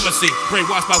supremacy.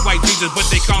 Brainwashed by white Jesus, but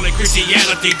they call it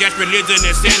Christianity. That's religion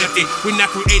and sanity. We're not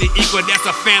created equal, that's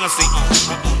a fantasy.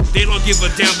 They don't give a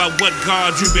damn about what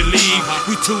God you believe.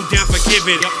 We too damn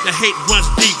forgiving. The hate runs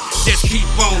deep. Just keep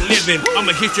on living.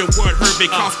 I'ma hit your word heard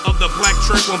because of the black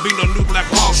church. Won't be no new Black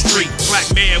Wall Street. Black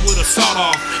man with a sawed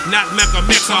off, not Malcolm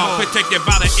X off. Protected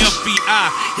by the FBI,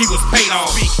 he was paid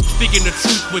off. Speaking the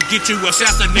truth would get you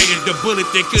assassinated. The bullet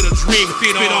that could have dreamed,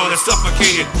 spit on and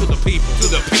suffocated. To the people,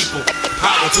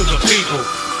 power to the people.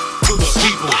 To the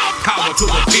people, power to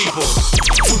the people.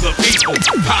 To the people,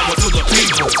 power to the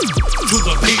people. To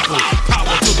the people,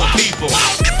 power to the people.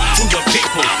 To the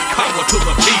people, power to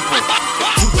the people. To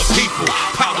the people,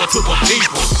 power to the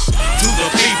people. To the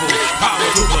people, power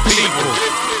to the people.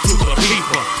 To the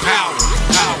people, power.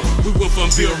 We went from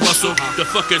Bill Russell to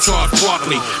fucking Charles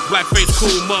Barkley. Blackface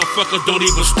cool motherfuckers don't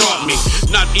even start me.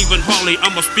 Not even Harley,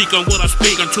 I'ma speak on what I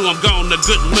speak until I'm gone. The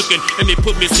good looking and they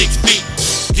put me 6 feet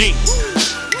deep.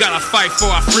 gotta fight for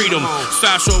our freedom.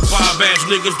 Sideshow Bob-ass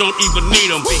niggas don't even need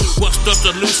them. What's the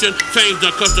solution? Change the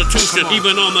constitution.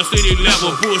 Even on the city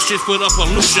level, bullshit's put up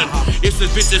pollution. It's a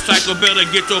vicious cycle, better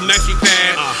get your maxi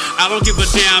pad. I don't give a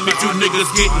damn if you niggas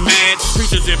get mad.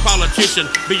 Preachers and politicians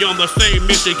be on the same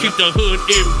mission, keep the hood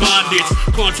in bondage.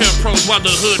 Content pros while the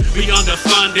hood be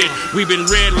underfunded. We been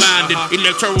redlined,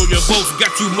 electoral your votes got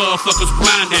you motherfuckers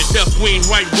blinded. Left wing,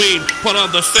 right wing, part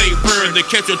of the same bird. The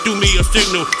catcher threw me a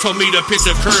signal, told me to pitch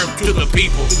a curve to the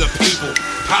people,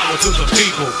 power to the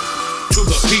people, to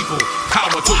the people,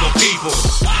 power to the people,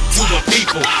 to the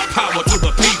people, power to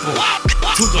the people,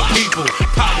 to the people,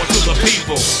 power to the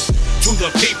people, to the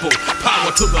people,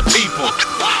 power to the people,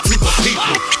 to the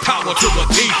people, power to the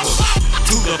people,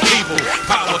 to the people,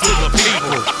 power to the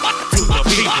people, to the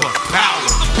people,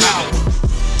 power.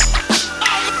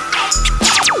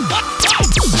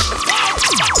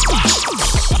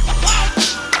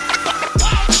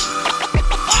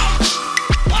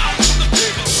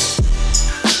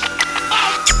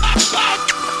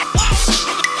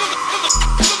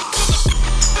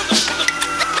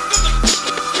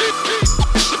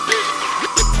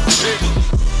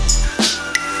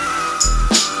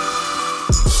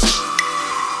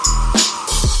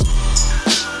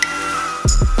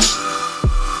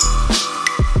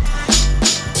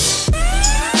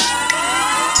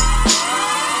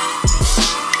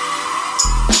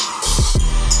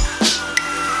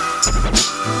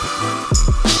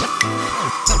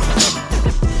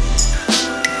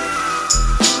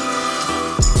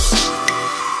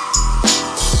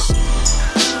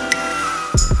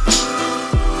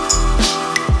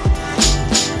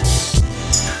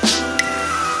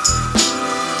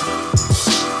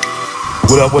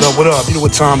 What up? You know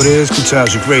what time it is?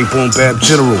 Kutal's your great boom bap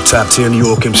general. Top 10 New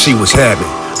York MC, what's happening?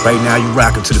 Right now you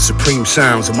rocking to the supreme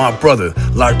sounds of my brother,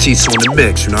 LOTMIX on the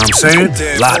mix, you know what I'm saying?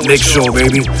 LOTMIX show,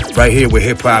 baby. Right here where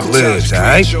hip-hop lives,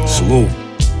 alright? Salute.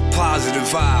 Positive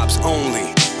vibes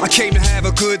only. I came to have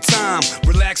a good time,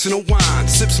 relax and unwind,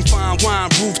 sip some fine wine,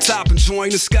 rooftop,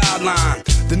 enjoying the skyline.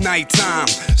 The nighttime,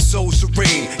 so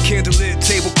serene, candlelit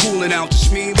table cooling out,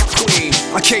 just me and my queen.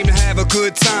 I came to have a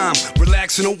good time,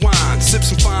 relax and unwind, sip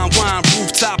some fine wine,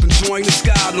 rooftop, enjoying the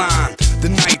skyline. The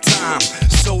nighttime,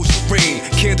 so serene,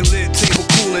 candlelit table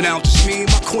cooling out, just me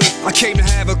and my queen. I came to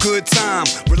have a good time,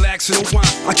 relax and unwind.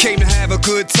 I came to have a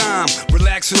good time,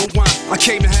 relax and unwind. I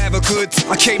came to have a good time.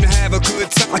 I came to have a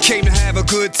good time. I came to have a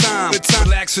good time,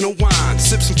 relax and unwind.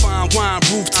 Sip some fine wine,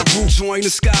 rooftop, join the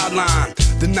skyline.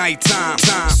 The nighttime,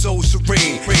 so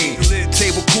serene, lit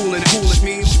table cooling,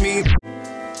 me.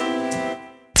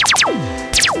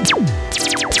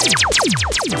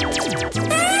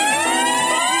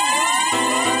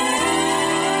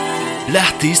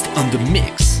 L'artiste on the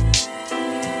mix.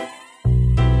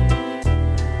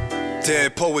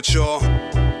 Dead poet, y'all.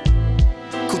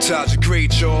 Kutal's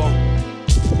great, y'all.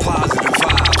 Positive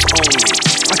vibes only.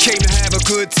 I came to have a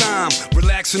good time,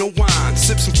 relax and unwind,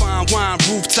 sip some fine wine,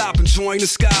 rooftop, enjoying the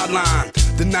skyline.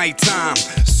 The nighttime,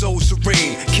 so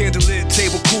serene, candlelit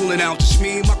table cooling out, just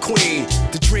me and my queen.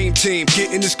 The dream team,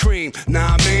 getting this cream.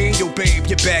 Nah, I mean, yo babe,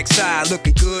 your backside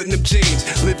looking good in them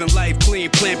jeans. Living life clean,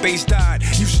 plant-based diet,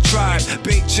 you should try it.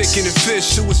 Baked chicken and fish,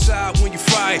 suicide when you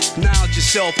fry it. Knowledge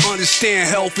yourself, understand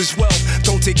health is wealth.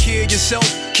 Don't take care of yourself,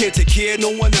 can't take care of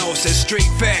no one else. That's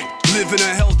straight fact. Living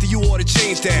unhealthy, you ought to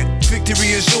change that.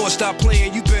 Victory is yours, stop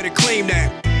playing, you better claim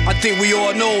that. I think we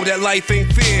all know that life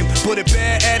ain't fair, but a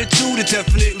bad attitude will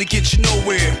definitely get you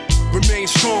nowhere. Remain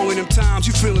strong in them times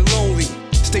you feeling lonely.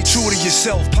 Stay true to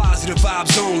yourself, positive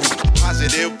vibes only.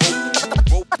 Positive,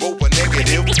 vote for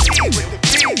negative. With the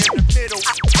B in the middle,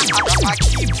 I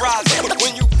keep rising.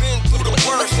 When you've been through the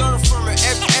worst, learn from it.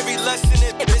 Every lesson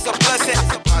is a blessing.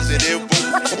 Positive,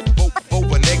 vote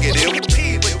for negative.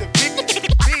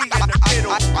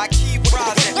 I keep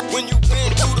rising. When you've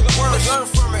been through the worst, learn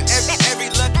from it. Every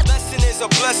lesson is a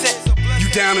blessing. You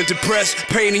down and depressed,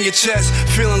 pain in your chest,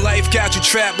 feeling life got you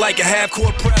trapped like a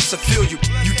half-court press. I feel you.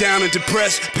 You down and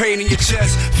depressed, pain in your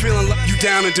chest, feeling like you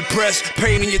down and depressed,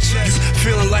 pain in your chest,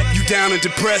 feeling like you down and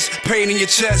depressed, pain in your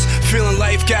chest, feeling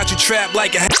life got you trapped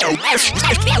like a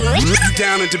you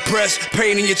down and depressed,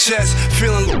 pain in your chest,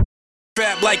 feeling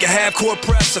trapped like a half-court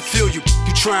press. I feel you.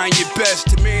 You trying your best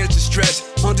to manage the stress.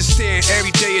 Understand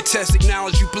every day a test,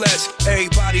 acknowledge you blessed.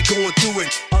 Everybody going through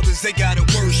it. Others they got it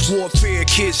worse. Warfare,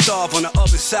 kids starve on the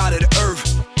other side of the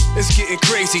earth. It's getting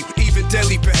crazy, even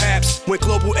deadly perhaps, when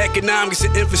global economics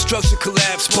and infrastructure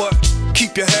collapse. But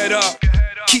keep your head up.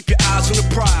 Keep your eyes on the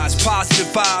prize, positive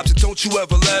vibes, and don't you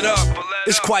ever let up.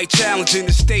 It's quite challenging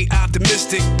to stay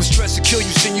optimistic, but stress will kill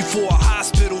you, send you for a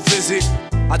hospital visit.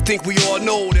 I think we all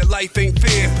know that life ain't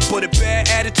fair, but a bad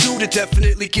attitude, it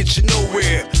definitely gets you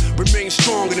nowhere. Remain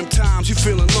strong in them times you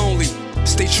feeling lonely.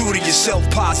 Stay true to yourself,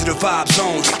 positive vibes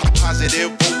only.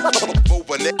 Positive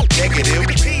over negative.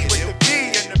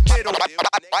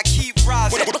 I keep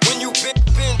rising when you been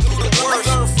through the worst.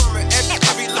 Learn from it.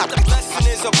 Every lesson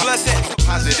is a blessing.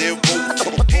 Positive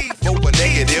over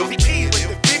negative. When you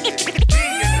been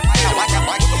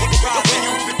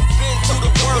through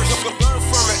the worst. Learn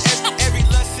from it. Every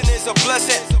lesson is a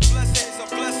blessing.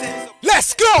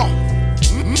 Let's go.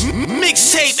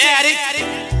 Mixtape addict.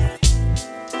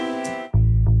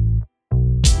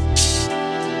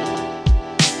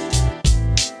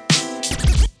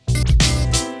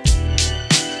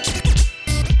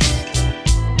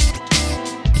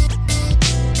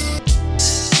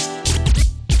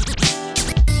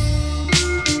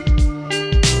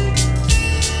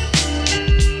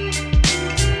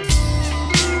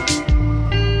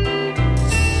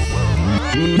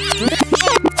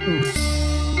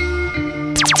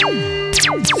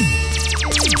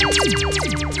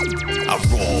 I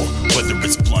roll, whether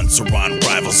it's blunts or on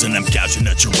rivals, and I'm gouging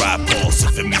at your eyeballs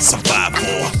if it means survival.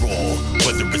 I roll,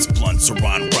 whether it's blunts or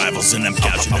on rivals, and I'm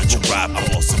gouging at your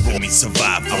eyeballs if it means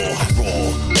survival. I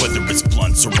roll, whether it's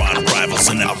blunts or on rivals,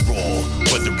 and I roll,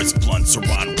 whether it's blunts or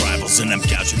on rivals, and I'm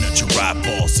gouging at your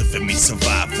eyeballs if it means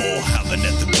survival. Howling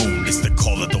at the moon is the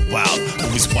call of the wild.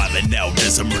 Always wildin' out,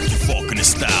 there's a murky folk in the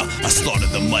style. I started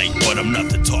the mic, but I'm not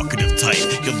the talkative type.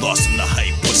 You're lost in the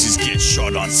hype, pussies get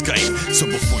shot on Skype. So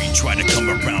before you try to come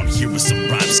around here with some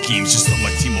rhyme schemes, just know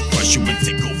my team will crush you and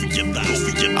take over your life.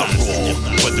 I roll,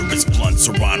 whether it's blunts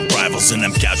or on rivals, and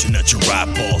I'm gouging at your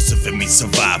eyeballs if it means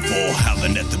survival.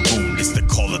 Howling at the moon is the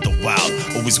call of the wild.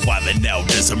 Always wildin' out,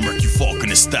 there's a murky folk in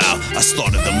the style. I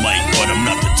started the mic, but I'm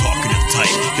not the talkative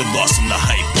type. You're lost in the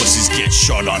hype, pussies get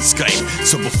shot on Skype.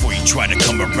 So before you try to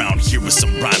come around here with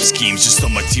some rhyme schemes, just know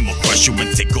my team will crush you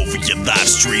and take over your live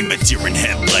stream. A deer in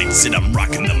headlights and I'm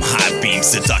rocking them high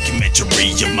beams. The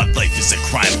documentary of my life is a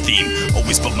crime theme.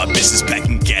 Always put my business back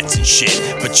in gats and shit,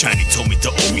 but Chiny told me to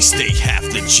always stay half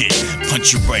legit.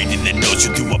 Punch you right in the nose,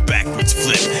 you do a backwards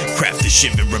flip. Craft the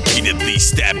shit and repeatedly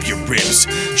stab your ribs.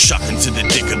 Shocking to the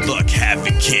dick of luck,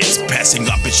 having kids. Passing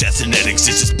up bitch ass genetics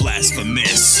is just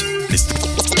blasphemous.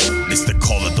 It's the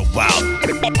call of the wild.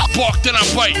 Bark then I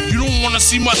bite. You don't wanna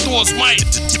see my thoughts, mate.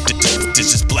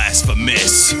 This is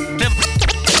blasphemous.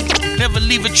 Never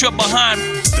leave a trail behind.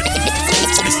 It's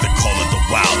the call of the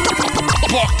wild.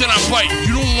 Bark then I bite.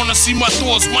 You don't wanna see my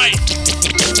thoughts, mate.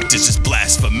 This is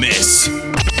blasphemous.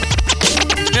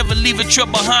 Never leave a trail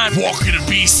behind. Walking the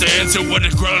beast ends and what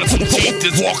the ground is some teeth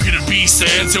is. Walking the beast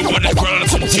ends and what the ground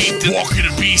is some teeth is. Walking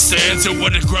the beast ends and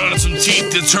what the ground is some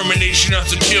teeth. Determination not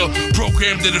to kill,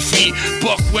 programmed to defeat.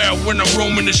 Buck wild when I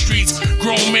roam in the streets.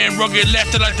 Grown man rugged,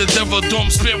 laughter like the devil. Don't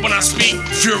spit when I speak.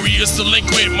 Furious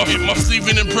delinquent, my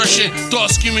sleeving impression.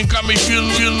 Thought scheming got me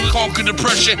feeling conquer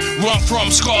depression. Run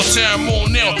from Scar Town,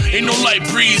 Monell. Ain't no light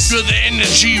breeze. Feel the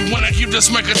energy when I keep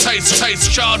this mic tight.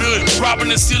 Childhood,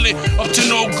 robbing and stealing up to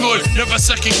no good. Never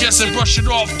second guessing, brush it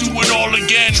off, do it all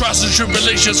again. Trials and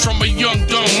tribulations from a young,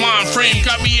 dumb mind frame.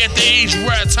 Got me at the age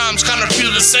where at times kinda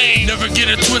feel the same. Never get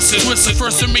it twisted.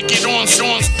 First to make it on,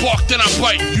 bark then I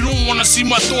bite. You don't wanna see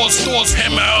my thoughts.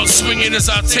 Hammer out swinging as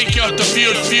I take you out the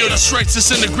field. That's right,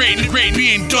 disintegrating, great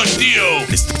being done deal.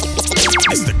 It's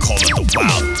the call of the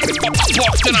wild.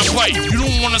 Bark then I bite. You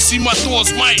don't wanna see my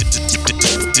thoughts, mate.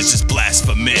 This is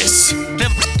blasphemous.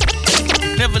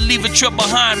 Never leave a trail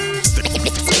behind.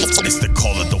 It's the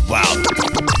call of the wild.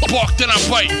 Bark then I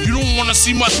bite. You don't wanna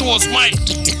see my thoughts, mate.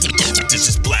 This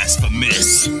is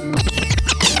blasphemous.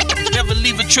 Never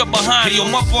leave a trail behind. Hey, yo,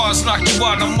 my bars knock you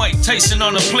out on Mike Tyson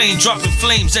on a plane, dropping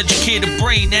flames, educated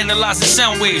brain, analyzing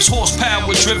sound waves,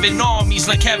 horsepower driven armies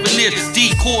like cavaliers,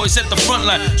 decoys at the front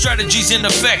line, strategies in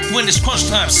effect when it's punch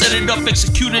time, set it up,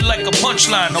 execute it like a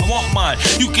punchline. I want mine,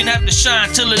 you can have the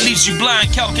shine till it leaves you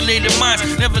blind, calculated minds,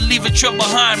 never leave a trail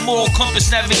behind, moral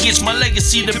compass navigates my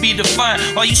legacy to be defined,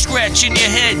 while you scratching your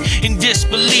head in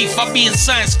disbelief. I be in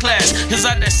science class, cause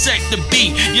I dissect the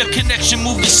beat, your connection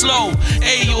moving slow,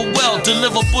 AOL,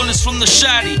 deliver bullets from the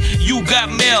shotty. You got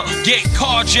mail, get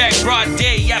carjacked broad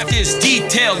day after it's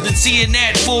detailed. Then see an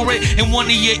ad for it in one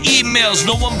of your emails.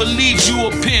 No one believes you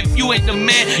a pimp, you ain't the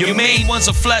man. Your main one's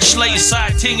a flashlight, your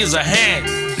side ting is a hand.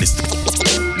 It's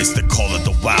the call of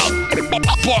the wild.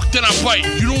 Bark then I bite.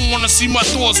 You don't wanna see my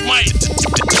thoughts, mate.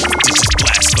 This is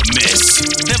blasphemous.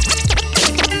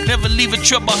 Never leave a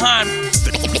trail behind.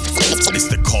 It's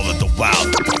the call of the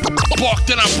wild. Bark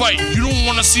then I bite. You don't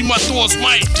wanna see my thoughts,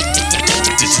 mate.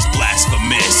 This is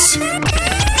blasphemous.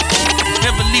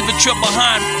 Never leave a trail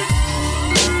behind.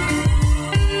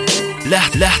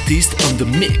 L'artiste on the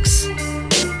mix.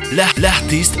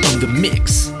 L'artiste on the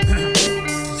mix.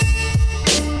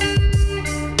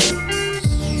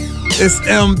 It's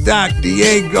M.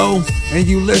 Diego, and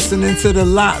you listening to the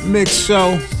LOTMIX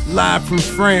show, live from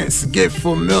France. Get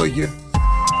familiar.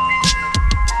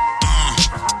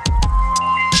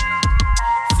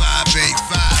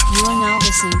 585. You are now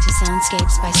listening to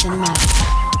Soundscapes by Cinematic.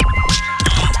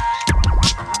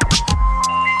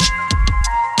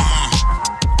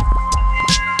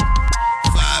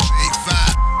 585.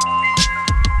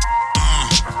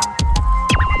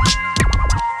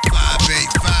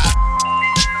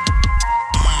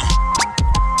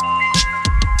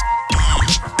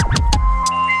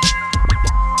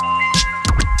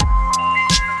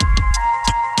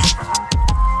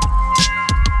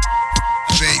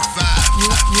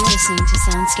 You're listening to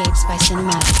Soundscapes by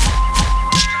Cinematic.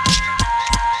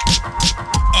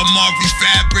 Amari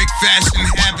fabric, fashion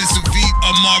habits of V.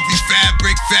 Amari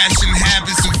fabric, fashion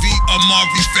habits of V.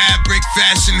 Amari fabric,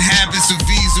 fashion habits of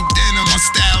V's who denim my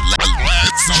style like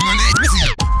someone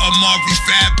Amari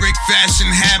fabric, fashion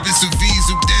habits of V's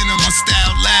who denim my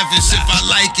style lavish. If I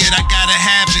like it, I gotta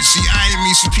have it. She eyeing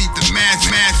me, she peeped the match.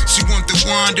 She want the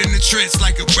wand and the tricks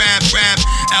like a rap.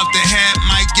 Out the hat,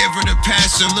 might give her the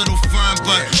passion, little fun,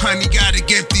 but honey gotta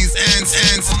get these ends.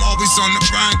 I'm always on the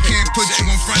run, can't put you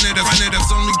in front of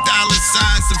there's only dollar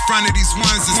signs in front of these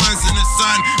ones in the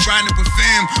sun. Riding with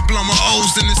fam, blow my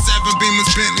O's in the 7 Beamers,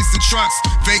 Bentleys and trucks.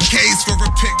 Vacays for a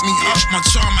pick me up. My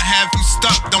charm I have you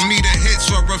stuck. Don't need a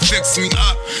hitch or a fix me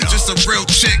up. Just a real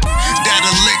chick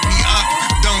that'll lick me up.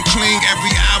 Don't cling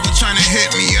every hour trying to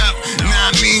hit me up. Nah,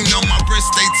 I mean, no, my wrist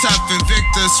stay tough. And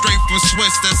Victor straight from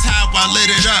Swiss. That's how I lit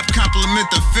it up.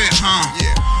 Compliment the fit, huh?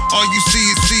 Yeah. All you see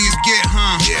is get,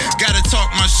 huh? Yeah. Gotta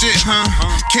talk my shit, huh?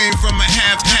 Came from a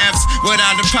half-halves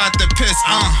without a pot to piss,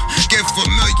 Get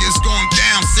familiar, it's going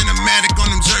down. Cinematic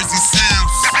on them Jersey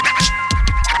sounds.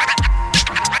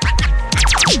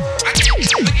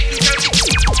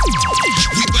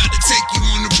 We about to take you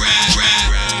on the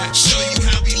ride. Show you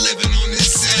how we living on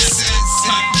this side.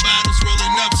 Popping bottles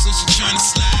rolling up, so she tryna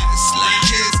slide.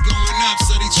 Heads going up,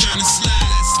 so they tryna slide.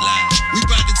 We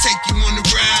about to take you on the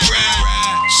ride.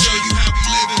 Show you how we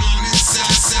living on this side.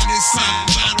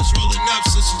 Popping bottles rolling up,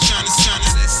 so she tryna slide.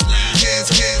 Heads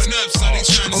going up, so they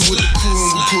tryna slide. I'm with the crew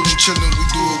and we cool and chillin', we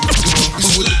do what we do. I'm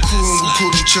with the crew and we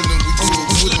cool and chillin', we do what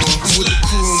we do. I'm with the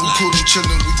crew and we cool and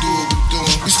chillin', we do what we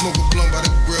doing. We smoke a blunt by the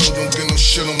grill, don't get no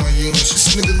shit on my units. This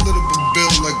nigga lit up a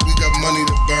bill like we got money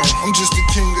to burn. I'm just the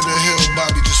king of the hill,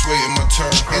 Bobby just waiting my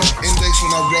turn. Index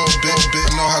when I roll, bit, I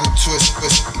know how to twist.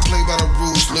 You play by the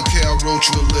rules, look here, I wrote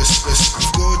you a list. You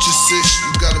go with your sis,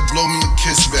 you gotta blow me a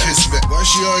kiss back. Why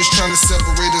she always trying to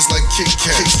separate us like Kit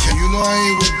Kat? You know I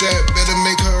ain't with that, better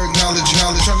make her acknowledge.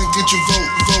 Trying to get your vote,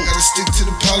 gotta stick to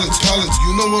the politics.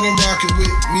 You know what I'm rocking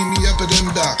with, meet me up at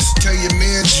them docks. Tell your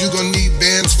mans you gon' need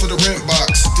bands for the rent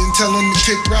box. Then tell them to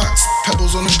kick rocks,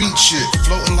 pebbles on the beach shit.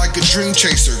 Floating like a dream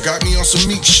chaser, got me on some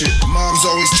meek shit. Mom's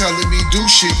always telling me do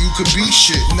shit, you could be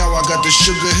shit. Now I got the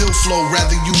Sugar Hill flow,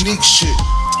 rather unique shit.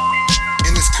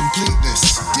 In its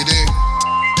completeness, you dig?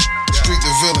 Street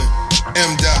the villain,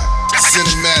 M. Dot,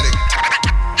 Cinematic.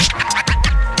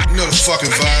 You know the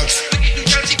fucking vibes.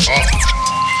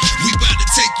 We about to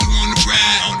take you on the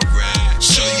ride.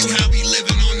 Show you how we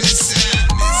living on this side.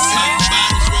 Popping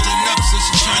bottles rolling up, so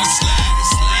she tryna slide.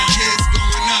 Heads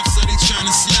going up, so they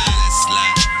tryna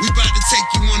slide. We about to take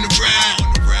you on the ride.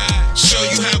 Show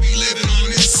you how we living on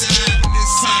this side.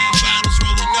 Popping bottles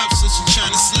rolling up, so she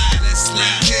tryna slide.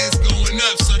 Heads going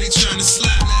up, so they tryna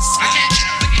slide.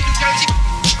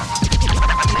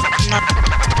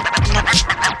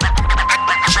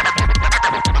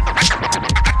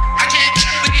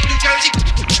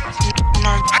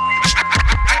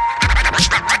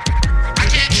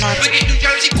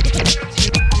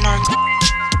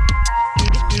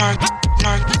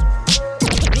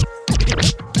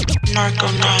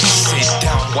 Sit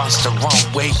down, watch the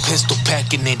runway, pistol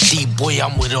packing in D-boy.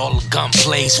 I'm with all the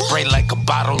gunplay, spray like a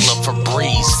bottle of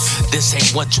Febreze. This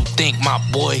ain't what you think, my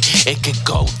boy. It could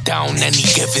go down any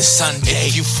given Sunday.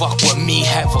 If you fuck with me,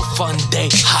 have a fun day.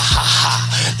 Ha ha ha.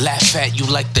 Laugh at you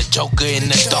like the Joker in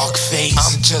the dark face.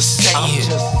 I'm just saying,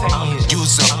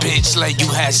 you's a bitch like you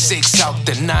had 6 out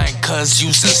the 9, cause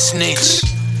you's a snitch.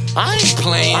 I ain't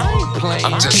playing.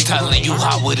 I'm just telling you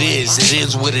how it is. It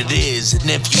is what it is. And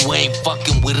if you ain't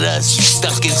fucking with us, you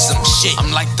stuck in some shit.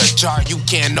 I'm like the jar, you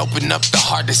can't open up the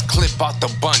hardest clip out the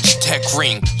bunch. Tech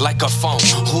ring like a phone.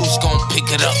 Who's gon'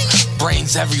 pick it up?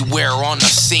 Brains everywhere, on the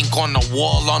sink, on the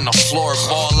wall, on the floor.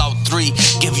 Ball out 3,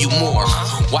 give you more.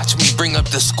 Watch me bring up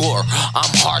the score.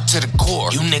 I'm hard to the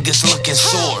core. You niggas looking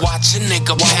sore. Watch a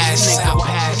nigga pass out.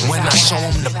 When I show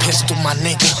him the pistol, my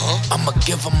nigga, I'ma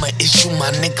give him an issue,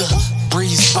 my nigga.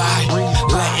 Breeze by,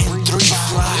 letting 3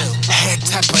 fly. Head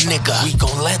type of nigga, we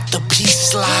gon' let the peace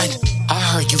slide. I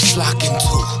heard you flocking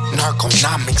too.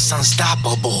 LOTMIX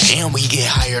unstoppable, and we get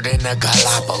higher than the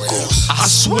Galapagos. I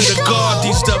swear to God,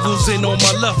 these devils ain't on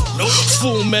my level.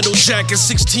 Full metal jacket,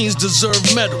 16s deserve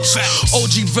medals.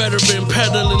 OG veteran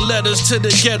peddling letters to the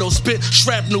ghetto. Spit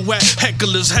shrapnel at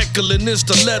hecklers, heckling in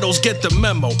stilettos. Get the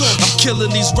memo. I'm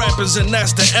killing these rappers, and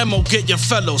that's the MO. Get your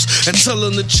fellows and tell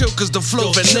them to chill, cause the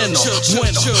flow veneno.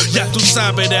 Bueno, ya tu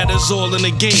sabe that is all in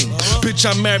the game. Bitch,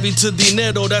 I'm married to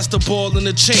dinero, that's the ball in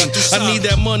the chain. I need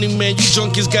that money, man. You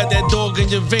junkies got that dog in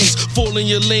your veins. Fall in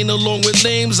your lane along with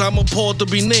names. I'm appalled to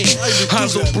be named.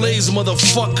 Hanzo Blaze,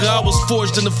 motherfucker. I was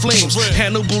forged in the flames.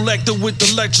 Hannibal Lecter with the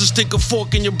lecture, stick a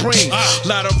fork in your brain.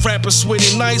 Lot of rappers swear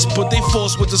they nice, but they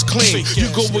false with this claim. You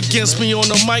go against me on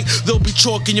the mic, they'll be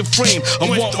chalking your frame. I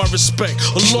want my respect,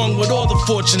 along with all the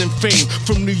fortune and fame.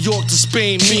 From New York to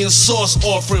Spain, me and Sauce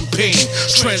offering pain.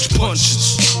 Trench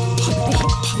punches.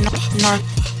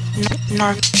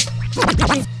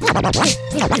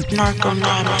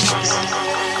 Narconomics.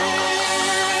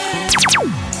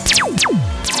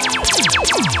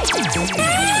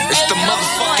 It's the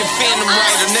motherfucking Phantom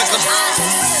Rider, nigga.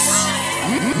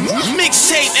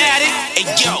 Mixtape addict. Hey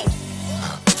yo,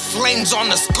 flames on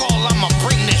the skull, I'ma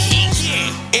bring the heat.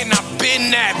 And I've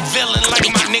been that villain like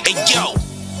my nigga. Hey yo,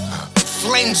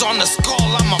 flames on the skull,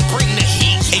 I'ma bring the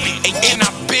heat. And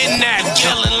I've been that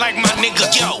villain like my nigga.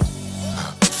 Yo,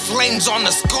 flames on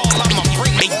the skull, I'ma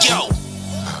bring the yo.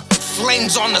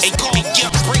 Flames on the skull,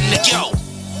 bring the yo.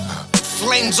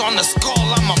 Flames on the skull,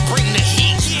 I'ma bring the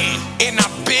heat. And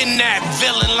I've been that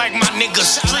villain like my nigga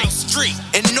Street.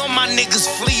 And all my niggas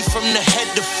flee from the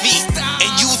head to feet.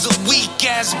 And use a weak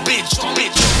ass bitch.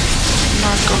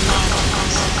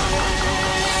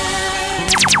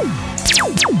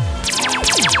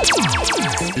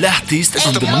 L'artiste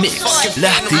on the mix.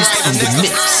 L'artiste on the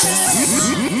mix.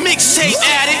 Mixtape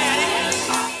addict.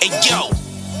 Hey yo,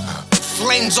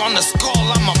 flames on the skull,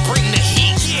 I'ma bring the heat.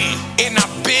 And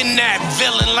I've been that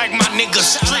villain like my nigga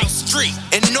Street.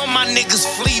 And all my niggas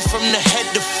flee from the head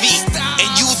to feet. And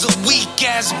use a weak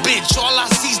ass bitch, all I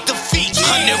see's defeat.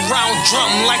 100-round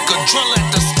drum like a drill at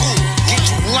the school. Get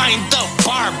you lined up,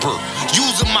 barber,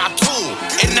 using my tool.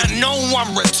 And I know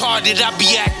I'm retarded, I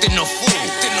be acting a fool.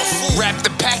 Wrap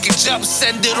the package up,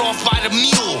 send it off by the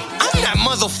mule. I'm that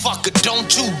motherfucker, don't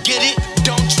you get it?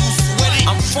 Don't you sweat it?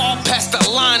 I'm far past the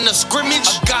line of scrimmage,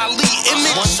 a godly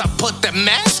image. Once I put the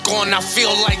mask on, I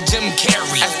feel like Jim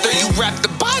Carrey. After you wrap the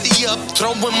body up,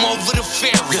 throw him over the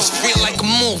ferry. Just feel like a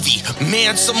movie,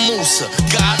 Mansa Musa,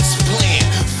 God's plan.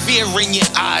 Fear in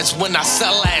your eyes when I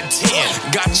sell at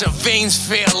 10. Got your veins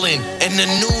failing and the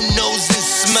new nose is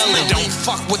smelling. Don't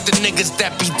fuck with the niggas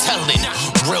that be telling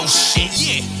real shit.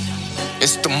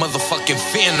 It's the motherfucking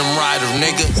Phantom Rider,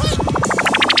 nigga.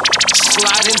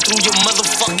 Sliding through your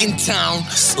motherfucking town,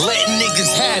 letting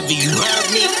niggas have it, you heard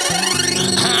me?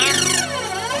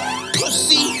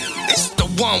 Pussy, it's the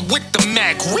one with the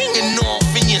Mac ringing off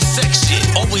in your section.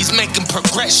 Always making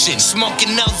progression,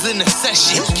 smoking L's in a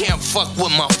session. You can't fuck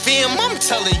with my fam, I'm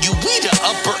telling you, we the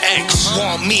upper X.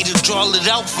 Want me to draw it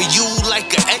out for you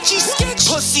like a etchy sketch?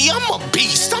 Pussy, I'm a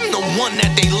beast, I'm the one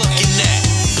that they looking at.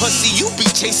 Pussy, you be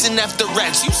chasing after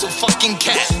rats, you's a fucking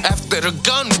cat. After the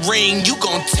gun ring, you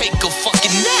gon' take a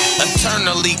fucking nap.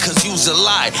 Eternally, cause you's a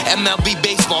lie, MLB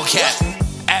baseball cap.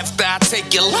 After I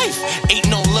take your life, ain't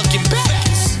no looking back.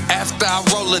 After I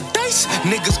roll the dice,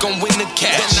 niggas gon' win the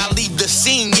cash. Then I leave the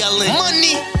scene yelling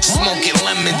money, smoking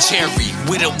lemon cherry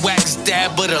with a wax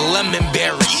dab of the lemon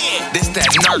berry. This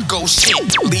that narco shit,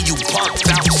 leave you parked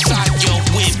outside your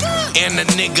whip. And a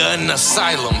nigga in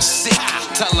asylum, sick.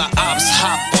 Tell the ops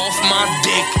hop off my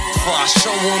dick before I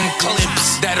show them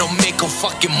clips that'll make a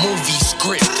fucking movie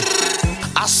script.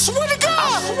 I swear to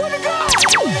God.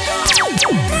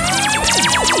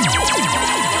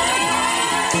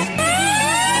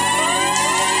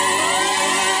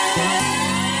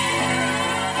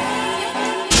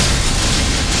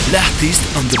 L'artiste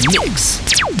on the mix.